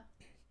 Yeah.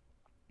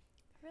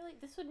 Really,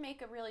 this would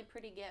make a really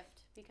pretty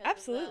gift because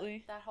Absolutely.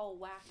 of that whole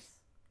wax.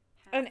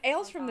 And half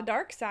ales on from the top.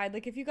 dark side.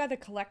 Like if you got the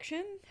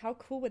collection, how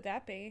cool would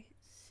that be?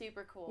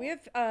 Super cool. We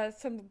have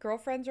some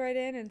girlfriends write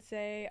in and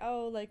say,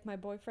 "Oh, like my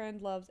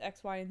boyfriend loves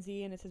X, Y, and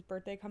Z, and it's his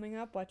birthday coming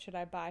up. What should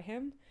I buy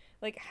him?"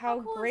 Like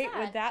how cool is great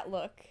would that? that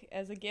look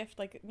as a gift?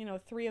 Like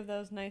 3 of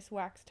those nice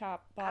wax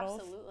top bottles.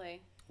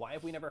 Absolutely. Why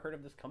have we never heard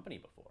of this company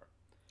before?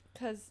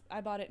 Because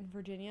I bought it in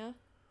Virginia.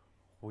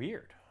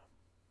 Weird.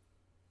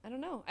 I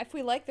don't know. If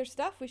we like their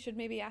stuff, we should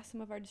maybe ask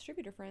some of our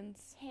distributor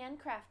friends.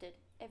 Handcrafted.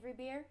 Every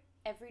beer,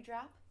 every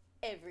drop,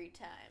 every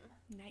time.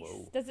 Nice.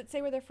 Whoa. Does it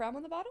say where they're from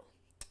on the bottle?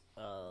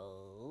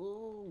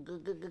 Oh. I'm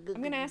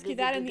going to ask you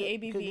that in the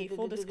ABV,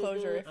 full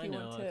disclosure, if I you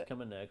know, want to. it's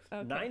coming next.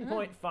 Okay.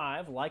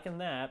 9.5, liking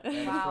that. And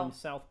it's Wow. from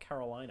South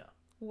Carolina.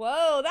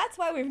 Whoa, that's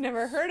why we've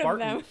never heard of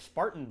them.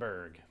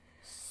 Spartanburg.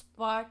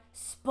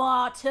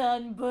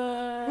 Spartanburg.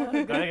 I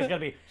think it's going to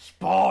be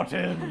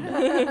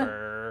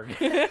Spartanburg.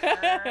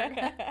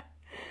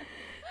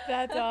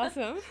 That's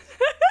awesome.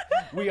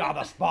 We are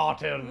the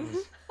Spartans.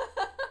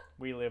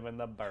 We live in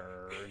the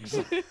bergs.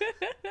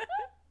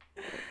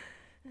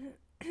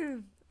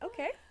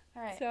 Okay,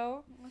 All right.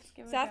 so let's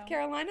give it a South go.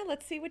 Carolina,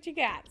 let's see what you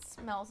got.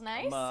 Smells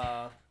nice.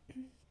 I'm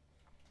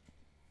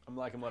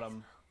liking what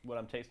I'm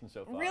tasting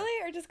so far.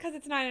 Really, or just because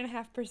it's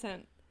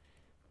 9.5%?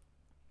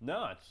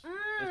 No, it's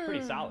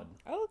pretty solid.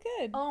 Oh,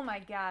 good. Oh my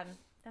god.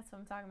 That's what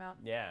I'm talking about.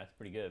 Yeah, it's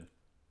pretty good.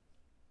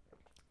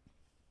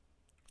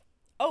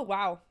 Oh,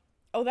 wow.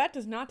 Oh, that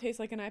does not taste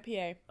like an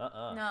IPA.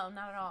 No,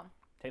 not at all.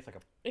 Tastes like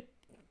a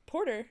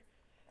Porter.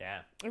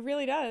 yeah. It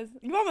really does.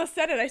 You almost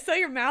said it. I saw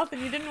your mouth,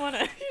 and you didn't want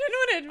to. You didn't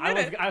want to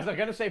admit it. I was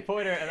gonna say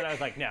porter, and then I was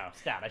like, no,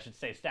 stout. I should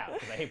say stout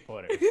because I hate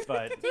porters.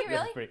 But Do you this is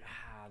really? pretty,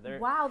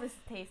 Wow, this is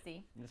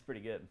tasty. It's pretty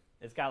good.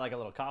 It's got like a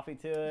little coffee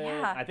to it.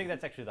 Yeah. I think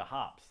that's actually the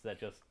hops that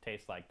just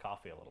taste like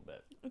coffee a little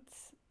bit.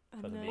 It's a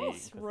But the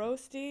nice meat-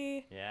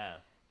 roasty Yeah.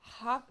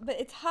 but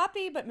it's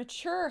hoppy, but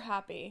mature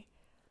hoppy.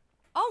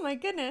 Oh my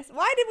goodness!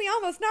 Why did we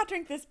almost not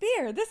drink this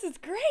beer? This is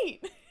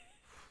great.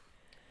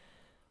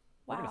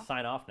 We're Wow. gonna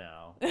sign off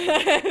now.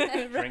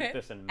 Drink Drink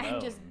this and moan.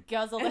 And just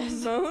guzzle and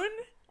this. moan.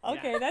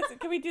 Okay, Yeah. that's.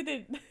 Can we do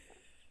the?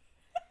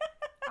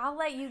 I'll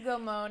let you go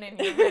moan in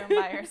your room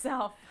by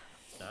yourself.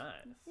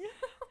 Nice.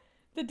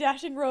 The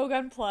Dashing Rogue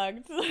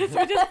Unplugged. So we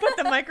just put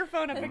the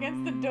microphone up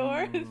against the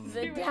door.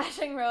 The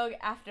Dashing Rogue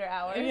After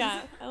Hours.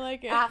 Yeah, I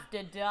like it.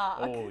 After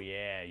dark. Oh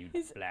yeah, you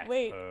black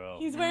Wait, pearl.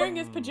 he's wearing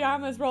his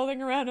pajamas, rolling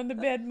around on the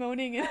bed,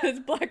 moaning in his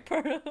black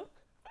pearl.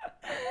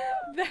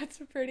 That's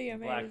pretty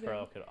amazing. Black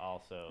pearl could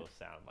also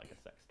sound like a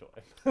sex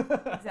toy.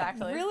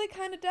 Exactly. Really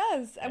kind of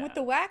does. And with Yeah.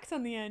 the wax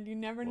on the end, you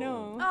never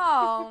know.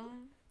 Oh,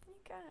 you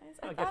guys.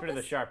 Oh, I it thought gets rid of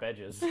the this, sharp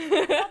edges.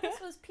 I thought this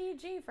was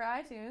PG for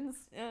iTunes.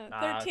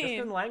 Just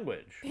 13. in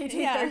language.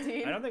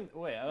 PG-13. I don't think.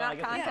 Wait, well, Not I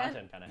guess the content.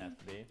 content kind of has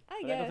to be. I But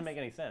that guess. doesn't make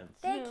any sense.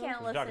 They No.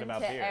 can't We're talking listen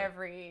about to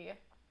beer.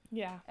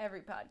 Yeah.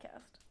 every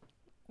podcast.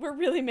 We're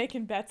really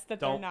making bets that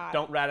they're Don't not.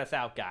 don't rat us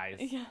out, guys.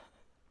 Yeah.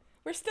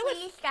 We're still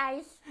Please,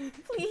 guys,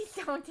 please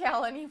don't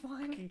tell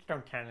anyone. Please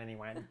don't tell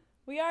anyone.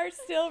 we are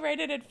still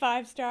rated at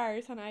 5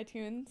 stars on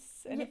iTunes.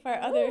 And Yeah. if our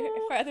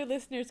other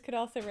listeners could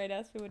also rate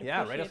us, we would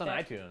Yeah, appreciate rate us on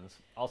that. iTunes.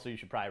 Also, you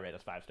should probably rate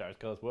us 5 stars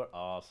because we're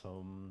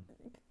awesome.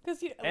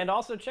 Because And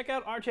also check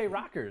out RJ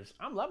Rockers.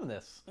 I'm loving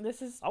this.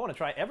 this is I want to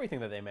try everything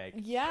that they make.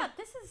 yeah.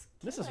 This is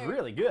This is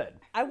really good.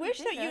 I wish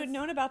that did you had this.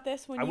 known about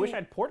this when I you wish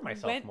I'd poured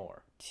myself went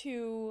more.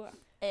 to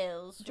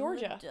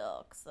Georgia.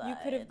 Georgia. You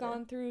could have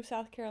gone through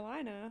South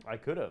Carolina. I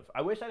could have.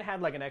 I wish I'd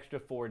had like an extra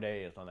 4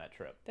 days on that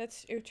trip.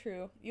 That's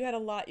true. You had a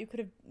lot. You could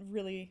have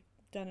really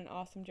done an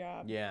awesome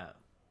job. Yeah.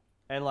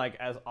 And like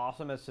as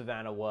awesome as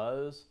Savannah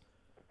was,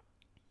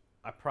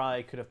 I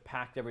probably could have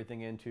packed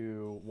everything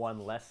into one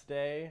less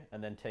day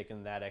and then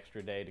taken that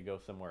extra day to go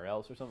somewhere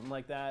else or something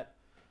like that.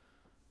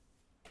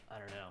 I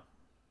don't know.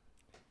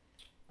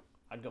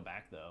 I'd go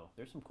back though.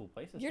 There's some cool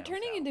places. You're down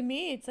turning south. into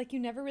me. It's like you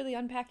never really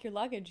unpack your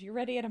luggage. You're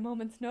ready at a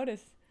moment's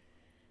notice.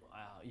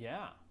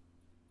 Yeah.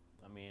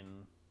 I mean,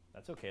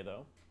 that's okay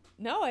though.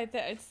 No, it's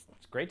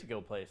It's great to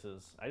go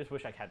places. I just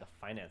wish I had the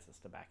finances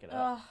to back it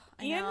up. Ugh,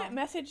 I Ian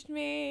know. messaged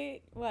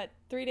me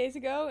 3 days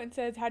ago and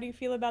says, "How do you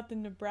feel about the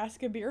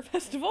Nebraska Beer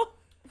Festival?"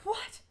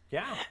 What?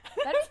 Yeah.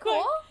 That'd be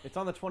cool. It's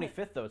on the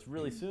 25th though. It's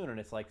really soon and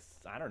it's like,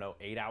 I don't know,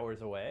 8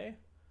 hours away.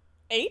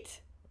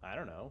 8? I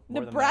don't know.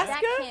 More than Nebraska?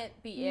 that. That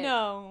can't be it.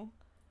 No,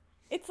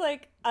 it's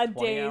like a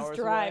 20 day's hours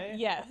drive. away?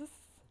 Yes,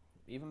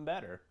 Even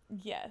better.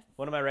 yes.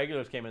 One of my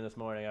regulars came in this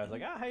morning. I was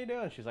like, how you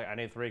doing? She's like, I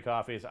need 3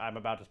 coffees. I'm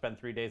about to spend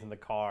 3 days in the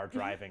car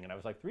driving. And I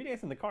was like, 3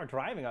 days in the car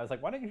driving? I was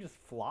like, why don't you just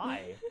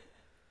fly?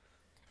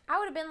 I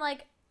would have been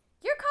like,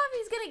 your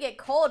coffee's gonna get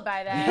cold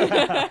by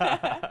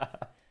then.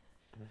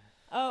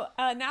 Oh,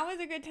 now is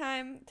a good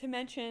time to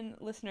mention,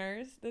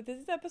 listeners, that this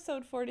is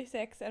episode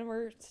 46 and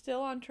we're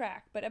still on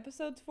track. But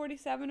episodes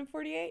 47 and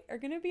 48 are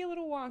going to be a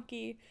little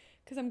wonky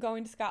because I'm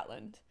going to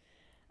Scotland.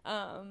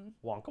 Wonka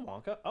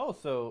Wonka? Oh,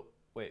 so,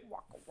 wait,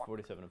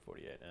 47 and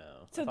 48.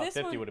 Oh. So I thought this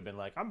 50 one- would have been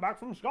like, I'm back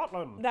from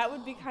Scotland. That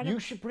would be kind You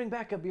of... should bring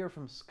back a beer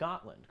from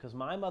Scotland because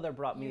my mother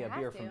brought me You a have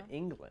beer to. from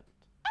England.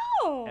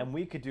 Oh! And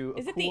we could do a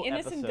Is it cool the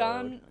Innocent episode.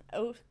 Gun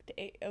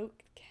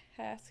oak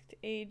casked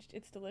aged?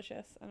 It's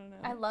delicious. I don't know.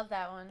 I love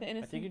that one. the I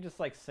Innocent... think you're just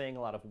like saying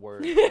a lot of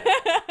words.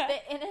 The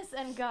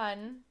Innocent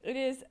Gun. It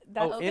is...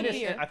 That's Oh, the innocent.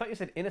 beer. I thought you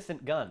said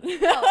innocent gun.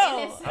 Oh,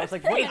 Innocent. I was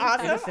like, Pretty what is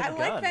awesome. innocent I gun?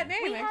 like that name,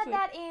 We had actually.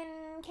 that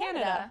in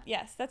Canada.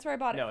 Yes, that's where I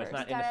bought it No, first. it's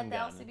not Got it at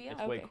innocent the gun. LCBO?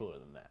 It's way Okay. cooler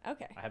than that.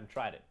 Okay. I haven't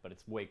tried it, but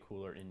it's way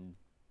cooler in.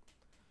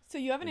 So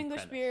you have an in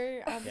English premise.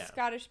 beer, Yeah.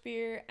 Scottish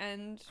beer,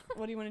 and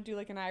what do you want to do?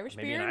 Like an Irish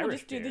Maybe beer? an We'll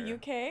Irish just do the beer.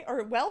 UK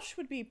or Welsh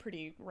would be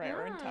pretty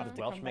rare and tough Does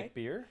to Welsh come make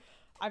by. beer?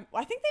 I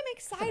think they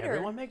make cider.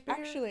 everyone make beer?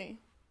 Actually,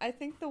 I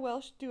think the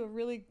Welsh do a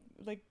really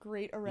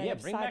great array Yeah,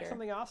 of bring cider. back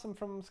something awesome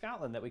from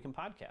Scotland that we can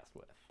podcast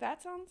with.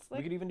 That sounds We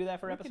like could even do that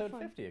for wicked episode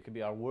fun. 50. It could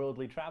be our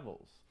worldly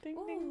travels. ding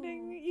ding Ooh.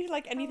 ding. You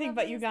like How anything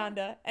but lovely is that?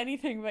 Uganda?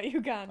 Anything but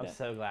Uganda. I'm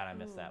so glad I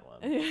missed that one.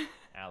 Yeah.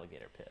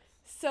 Alligator piss.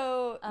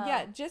 So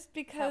yeah, Oh. just Is that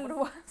because what it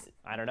was?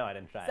 I don't know. I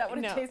didn't try Is that it. what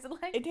it No. tasted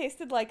like? it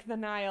tasted like the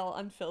Nile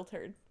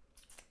unfiltered.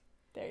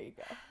 There you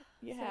go.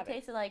 You So have it it.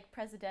 tasted like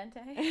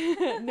Presidente.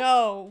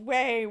 No,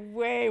 way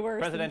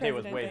worse. Presidente than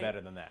was way Presidente.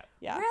 better than that.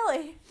 Yeah.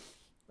 Really?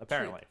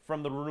 Apparently,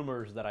 from the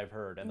rumors that I've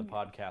heard and the Mm.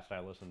 podcast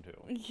I listened to.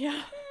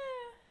 Yeah.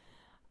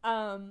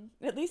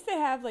 At least they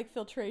have like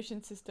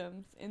filtration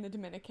systems in the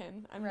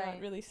Dominican. I'm not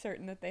Right. really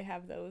certain that they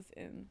have those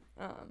in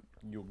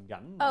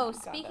Uganda. Oh, Uganda.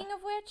 speaking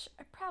of which,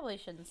 I probably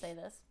shouldn't say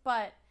this,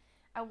 but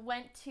I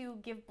went to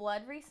give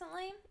blood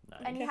recently,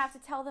 Nice. and you Okay. have to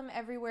tell them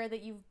everywhere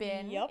that you've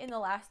been Yup. in the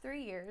last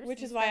 3 years.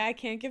 which You is why spent- I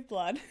can't give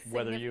blood.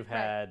 Whether Signif- you've right.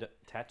 had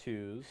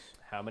tattoos,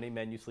 how many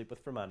men you sleep with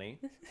for money.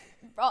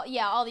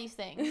 all these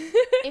things.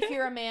 If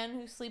you're a man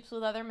who sleeps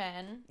with other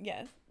men,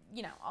 Yes.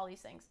 you know, all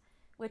these things,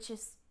 which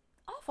is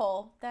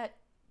awful that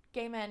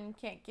gay men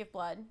can't give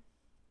blood.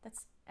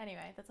 That's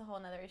a whole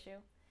nother issue.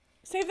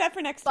 Save that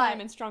for next But-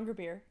 time and stronger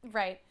beer.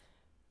 Right.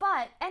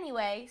 But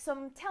anyway, so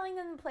I'm telling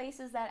them the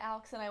places that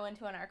Alex and I went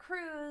to on our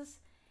cruise,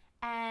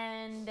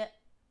 and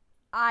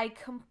I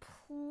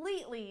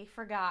completely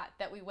forgot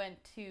that we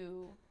went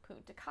to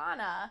Punta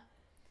Cana.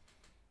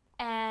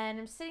 And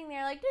I'm sitting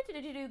there like,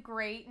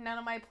 great, none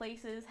of my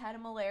places had a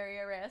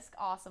malaria risk.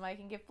 Awesome, I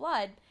can give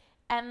blood.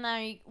 And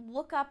I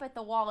look up at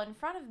the wall in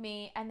front of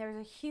me, and there's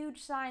a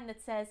huge sign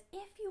that says,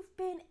 if you've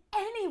been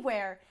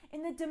anywhere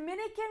in the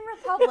Dominican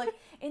Republic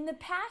in the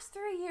past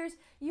 3 years,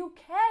 you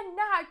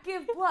cannot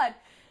give blood.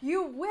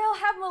 You will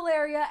have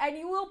malaria, and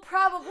you will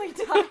probably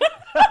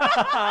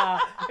die.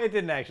 It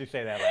didn't actually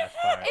say that last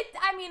part.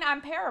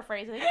 I'm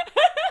paraphrasing,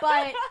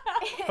 but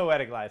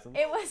Poetic license.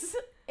 it was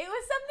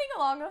something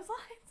along those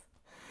lines.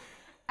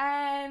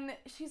 And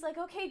she's like,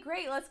 okay,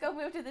 great, let's go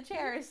move to the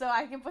chair so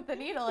I can put the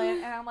needle in.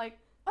 And I'm like,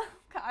 oh,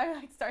 God, I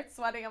like start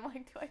sweating. I'm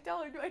like, do I tell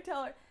her? I didn't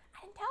tell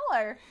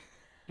her.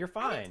 You're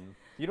fine.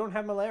 You don't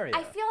have malaria.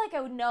 I feel like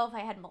I would know if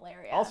I had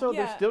malaria. Also,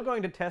 they're Yeah. still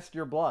going to test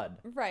your blood.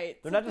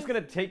 Right. They're not just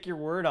going to take your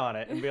word on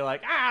it and be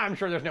like, I'm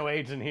sure there's no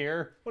AIDS in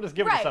here. We'll just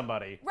give it Right. to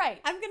somebody. Right.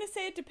 I'm gonna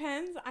say it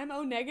depends. I'm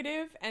O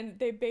negative, and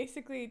they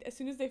basically, as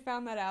soon as they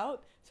found that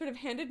out, sort of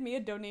handed me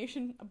a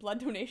blood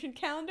donation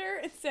calendar.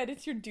 It said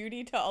it's your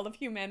duty to all of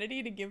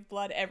humanity to give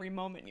blood every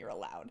moment you're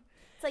allowed.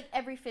 It's like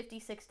every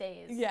 56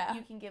 days Yeah.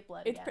 you can give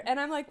blood It's again. and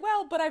I'm like,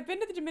 well, but I've been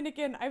to the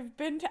Dominican, I've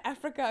been to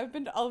Africa, I've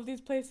been to all of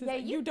these places. Yeah,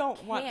 you you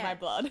don't want my can't.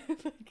 blood.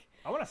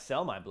 I want to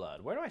sell my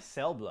blood. Where do I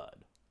sell blood?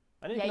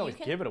 I know you Yeah, can you always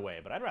can- give it away,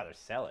 but I'd rather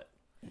sell it.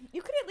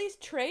 You could at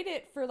least trade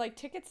it for like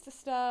tickets to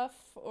stuff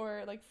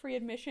or like free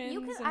admissions.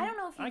 You can. and- I don't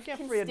know if you I get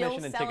can free still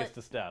admission and sell tickets it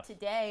to stuff.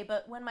 today,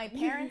 but when my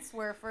parents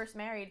were first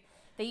married,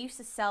 they used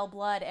to sell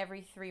blood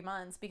every 3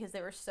 months because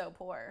they were so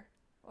poor.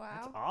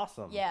 That's Wow.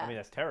 awesome. Yeah. I mean,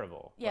 that's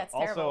terrible. Yeah, But it's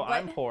terrible, Also, but-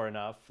 I'm poor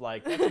enough.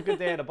 Like, that's a good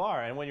day at a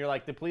bar. And when you're,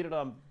 like, depleted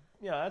on,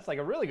 that's like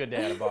a really good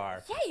day at a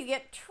bar. Yeah, you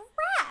get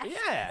trashed.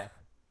 Yeah.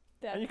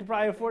 That's And you can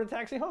probably amazing. afford a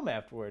taxi home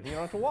afterward. You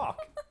don't have to walk.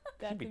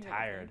 That's You'd be amazing.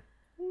 tired.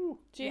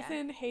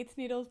 Jason hates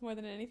needles more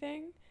than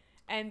anything.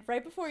 And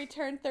right before he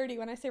turned 30,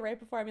 when I say right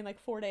before, I mean like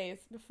 4 days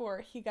before,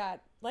 he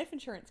got life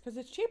insurance because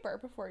it's cheaper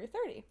before you're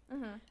 30.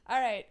 Mm-hmm. All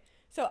right.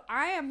 So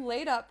I am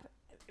laid up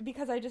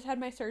because I just had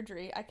my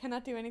surgery. I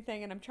cannot do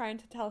anything, and I'm trying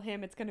to tell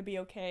him it's going to be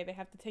okay. They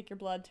have to take your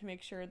blood to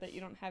make sure that you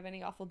don't have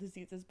any awful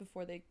diseases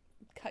before they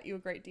cut you a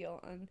great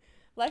deal on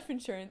life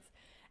insurance.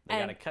 They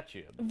And gotta cut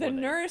you. the before they-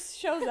 nurse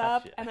shows cut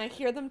up ya. and I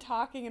hear them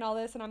talking and all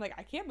this, and I'm like,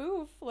 I can't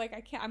move. Like,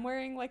 I can't. I'm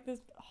wearing like this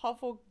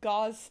awful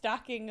gauze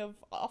stocking of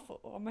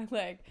awful on my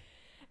leg.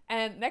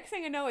 And next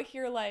thing I know, I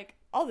hear like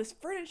all this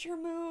furniture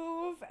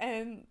move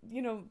and,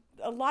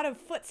 a lot of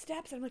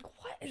footsteps. And I'm like,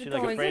 what is She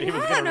going like afraid he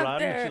was on gonna up run.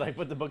 there? She like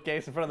put the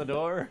bookcase in front of the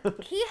door.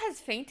 He has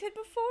fainted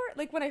before.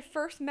 Like, when I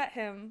first met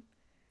him,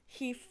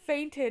 he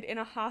fainted in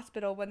a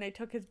hospital when they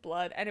took his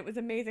blood, and it was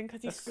amazing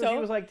because That's 'cause he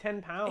was like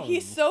 10 pounds.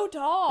 he's so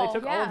tall. They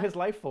took all of yeah. his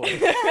life force.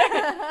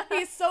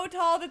 He's so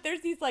tall that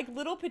there's these like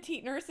little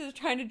petite nurses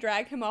trying to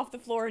drag him off the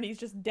floor, and he's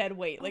just dead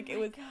weight. Like, it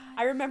was.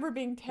 I remember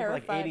being He had,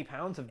 like terrified. 80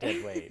 pounds of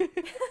dead weight.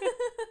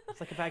 It's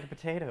like a bag of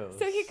potatoes.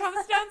 So he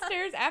comes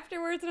downstairs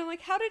afterwards, and I'm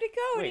like, "How did it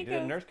go?" Wait, and did he a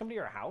goes, nurse come to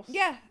your house?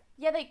 "Yeah,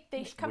 Yeah, they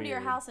That's come to your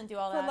weird. house and do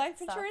all for that life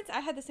stuff. insurance." I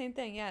had the same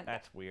thing. Yeah,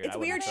 That's weird. it's I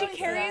wouldn't weird. She trust that.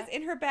 carries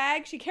in her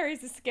bag. She carries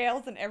the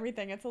scales and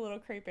everything. It's a little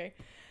creepy.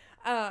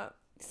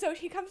 So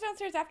he comes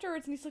downstairs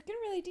afterwards, and he's looking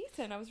really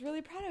decent. I was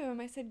really proud of him.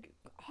 I said,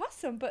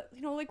 "Awesome," but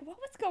like, what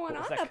was going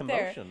What was on that up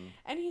there? commotion?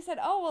 And he said,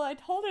 "Oh, well, I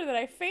told her that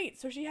I faint,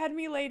 so she had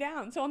me lay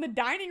down." So on the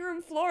dining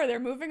room floor, they're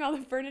moving all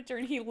the furniture,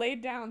 and he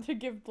laid down to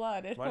give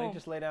blood at Why home. didn't you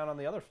just lay down on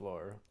the other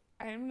floor?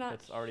 I'm not.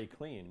 It's already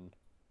clean.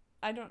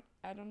 I don't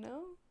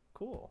know.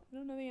 Cool. I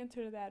don't know the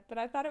answer to that, but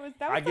I thought it was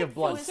I give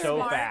blood so so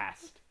smart.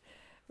 fast.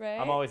 right.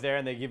 I'm always there,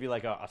 and they give you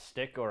like a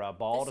stick or a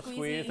ball The to squeezy,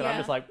 squeeze, and I'm yeah.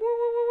 just like, woo,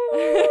 woo, woo,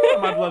 woo,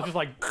 and my blood's just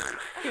like,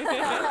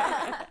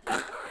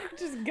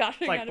 just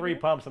gushing it's like out 3 of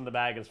you. pumps, and the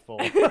bag is full.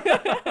 They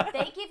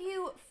give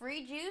you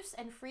free juice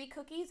and free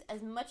cookies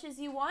as much as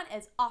you want,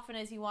 as often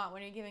as you want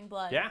when you're giving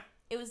blood. Yeah,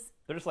 It was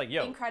they're just like,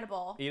 yo,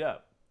 incredible. eat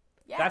up.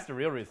 Yeah. That's the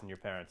real reason your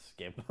parents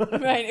gave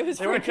blood. Right, it was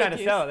They free weren't trying to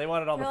cookies. sell it. They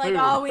wanted all They're the like,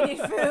 food. oh, we need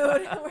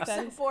food. We're That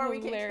so is poor, we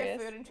can't hilarious.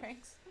 get food and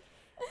drinks.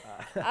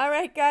 All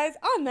right, guys.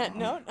 On that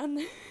note, we're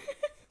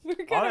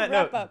On gonna that wrap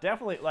note, up.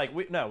 definitely, like,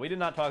 we did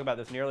not talk about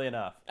this nearly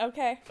enough.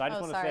 Okay. So I just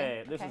Oh, want to sorry.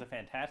 say this is Okay. a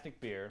fantastic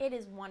beer. It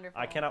is wonderful.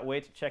 I cannot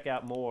wait to check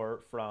out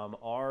more from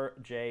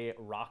RJ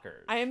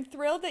Rockers. I am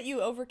thrilled that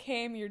you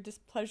overcame your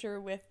displeasure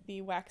with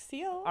the wax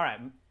seal. All right,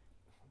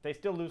 they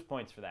still lose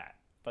points for that,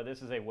 but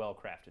this is a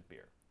well-crafted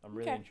beer. I'm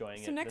really Okay.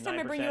 enjoying it. So next The time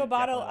I bring 9% you a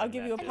bottle, definitely I'll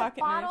give you a matches. And pocket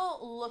the knife.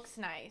 bottle looks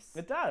nice.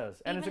 It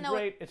does, and Even though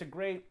it's a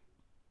great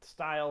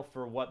style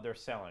for what they're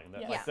selling.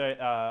 Yes.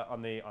 Like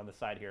on the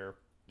side here,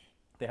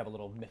 they have a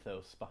little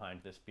mythos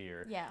behind this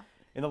beer. Yeah.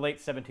 In the late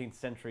 17th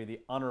century,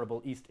 the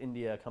Honorable East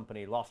India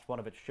Company lost one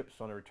of its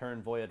ships on a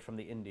return voyage from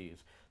the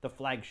Indies. The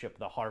flagship,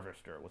 the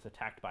Harvester, was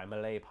attacked by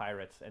Malay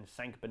pirates and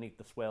sank beneath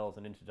the swells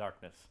and into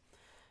darkness.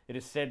 It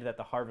is said that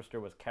the Harvester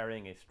was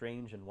carrying a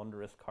strange and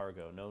wondrous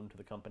cargo known to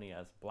the company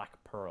as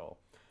Black Pearl.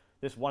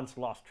 This once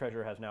lost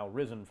treasure has now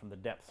risen from the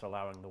depths,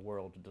 allowing the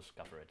world to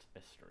discover its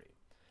mystery.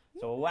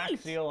 So a wax Neat.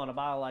 seal on a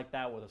bottle like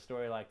that with a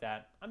story like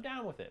that, I'm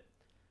down with it.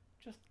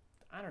 Just,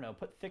 I don't know,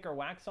 put thicker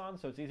wax on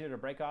so it's easier to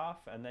break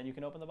off, and then you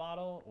can open the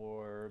bottle,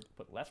 or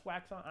put less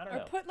wax on. I don't Or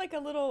know. put like a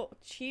little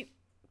cheap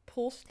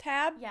pulse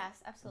tab,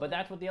 Yes, absolutely. But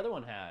that's what the other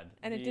one had.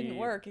 and it didn't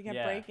work. It kept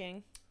yeah,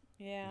 breaking.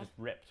 It Yeah. just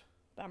ripped.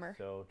 Bummer.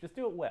 So just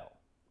do it well.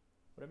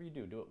 Whatever you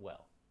do it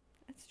well.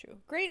 That's true.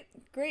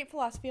 Great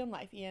philosophy on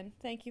life, Ian.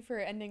 Thank you for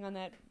ending on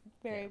that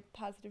very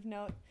positive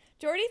note.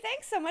 Jordy,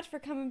 thanks so much for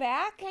coming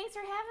back Thanks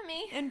for having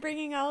me. and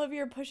bringing all of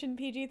your pushing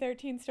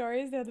PG-13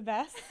 stories. They're the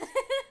best.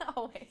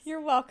 Always.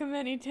 You're welcome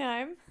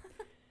anytime.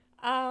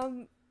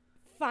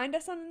 Find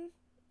us on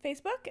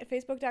Facebook at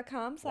Watch out for electric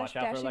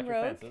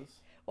facebook.com/dashing-rogue.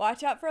 fences.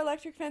 Watch out for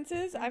electric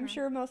fences. I'm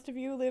sure most of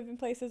you live in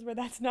places where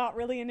that's not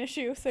really an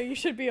issue, so you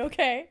should be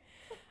okay.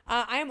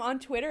 I am on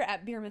Twitter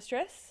at Beer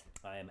Mistress.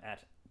 I am at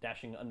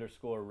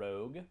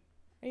dashing_rogue.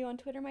 Are you on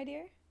Twitter, my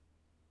dear?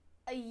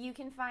 You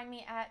can find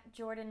me at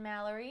Jordan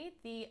Mallory.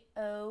 The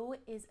O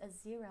is a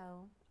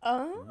 0.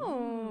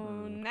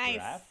 Oh, nice.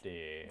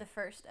 Crafty. The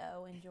first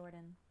O in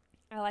Jordan.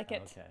 I like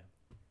it. Okay.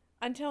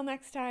 Until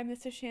next time,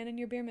 this is Shannon,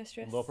 your beer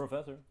mistress. Hello,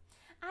 Professor.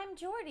 I'm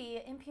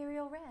Jordy,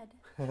 Imperial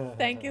Red.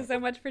 Thank you so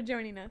much for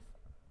joining us.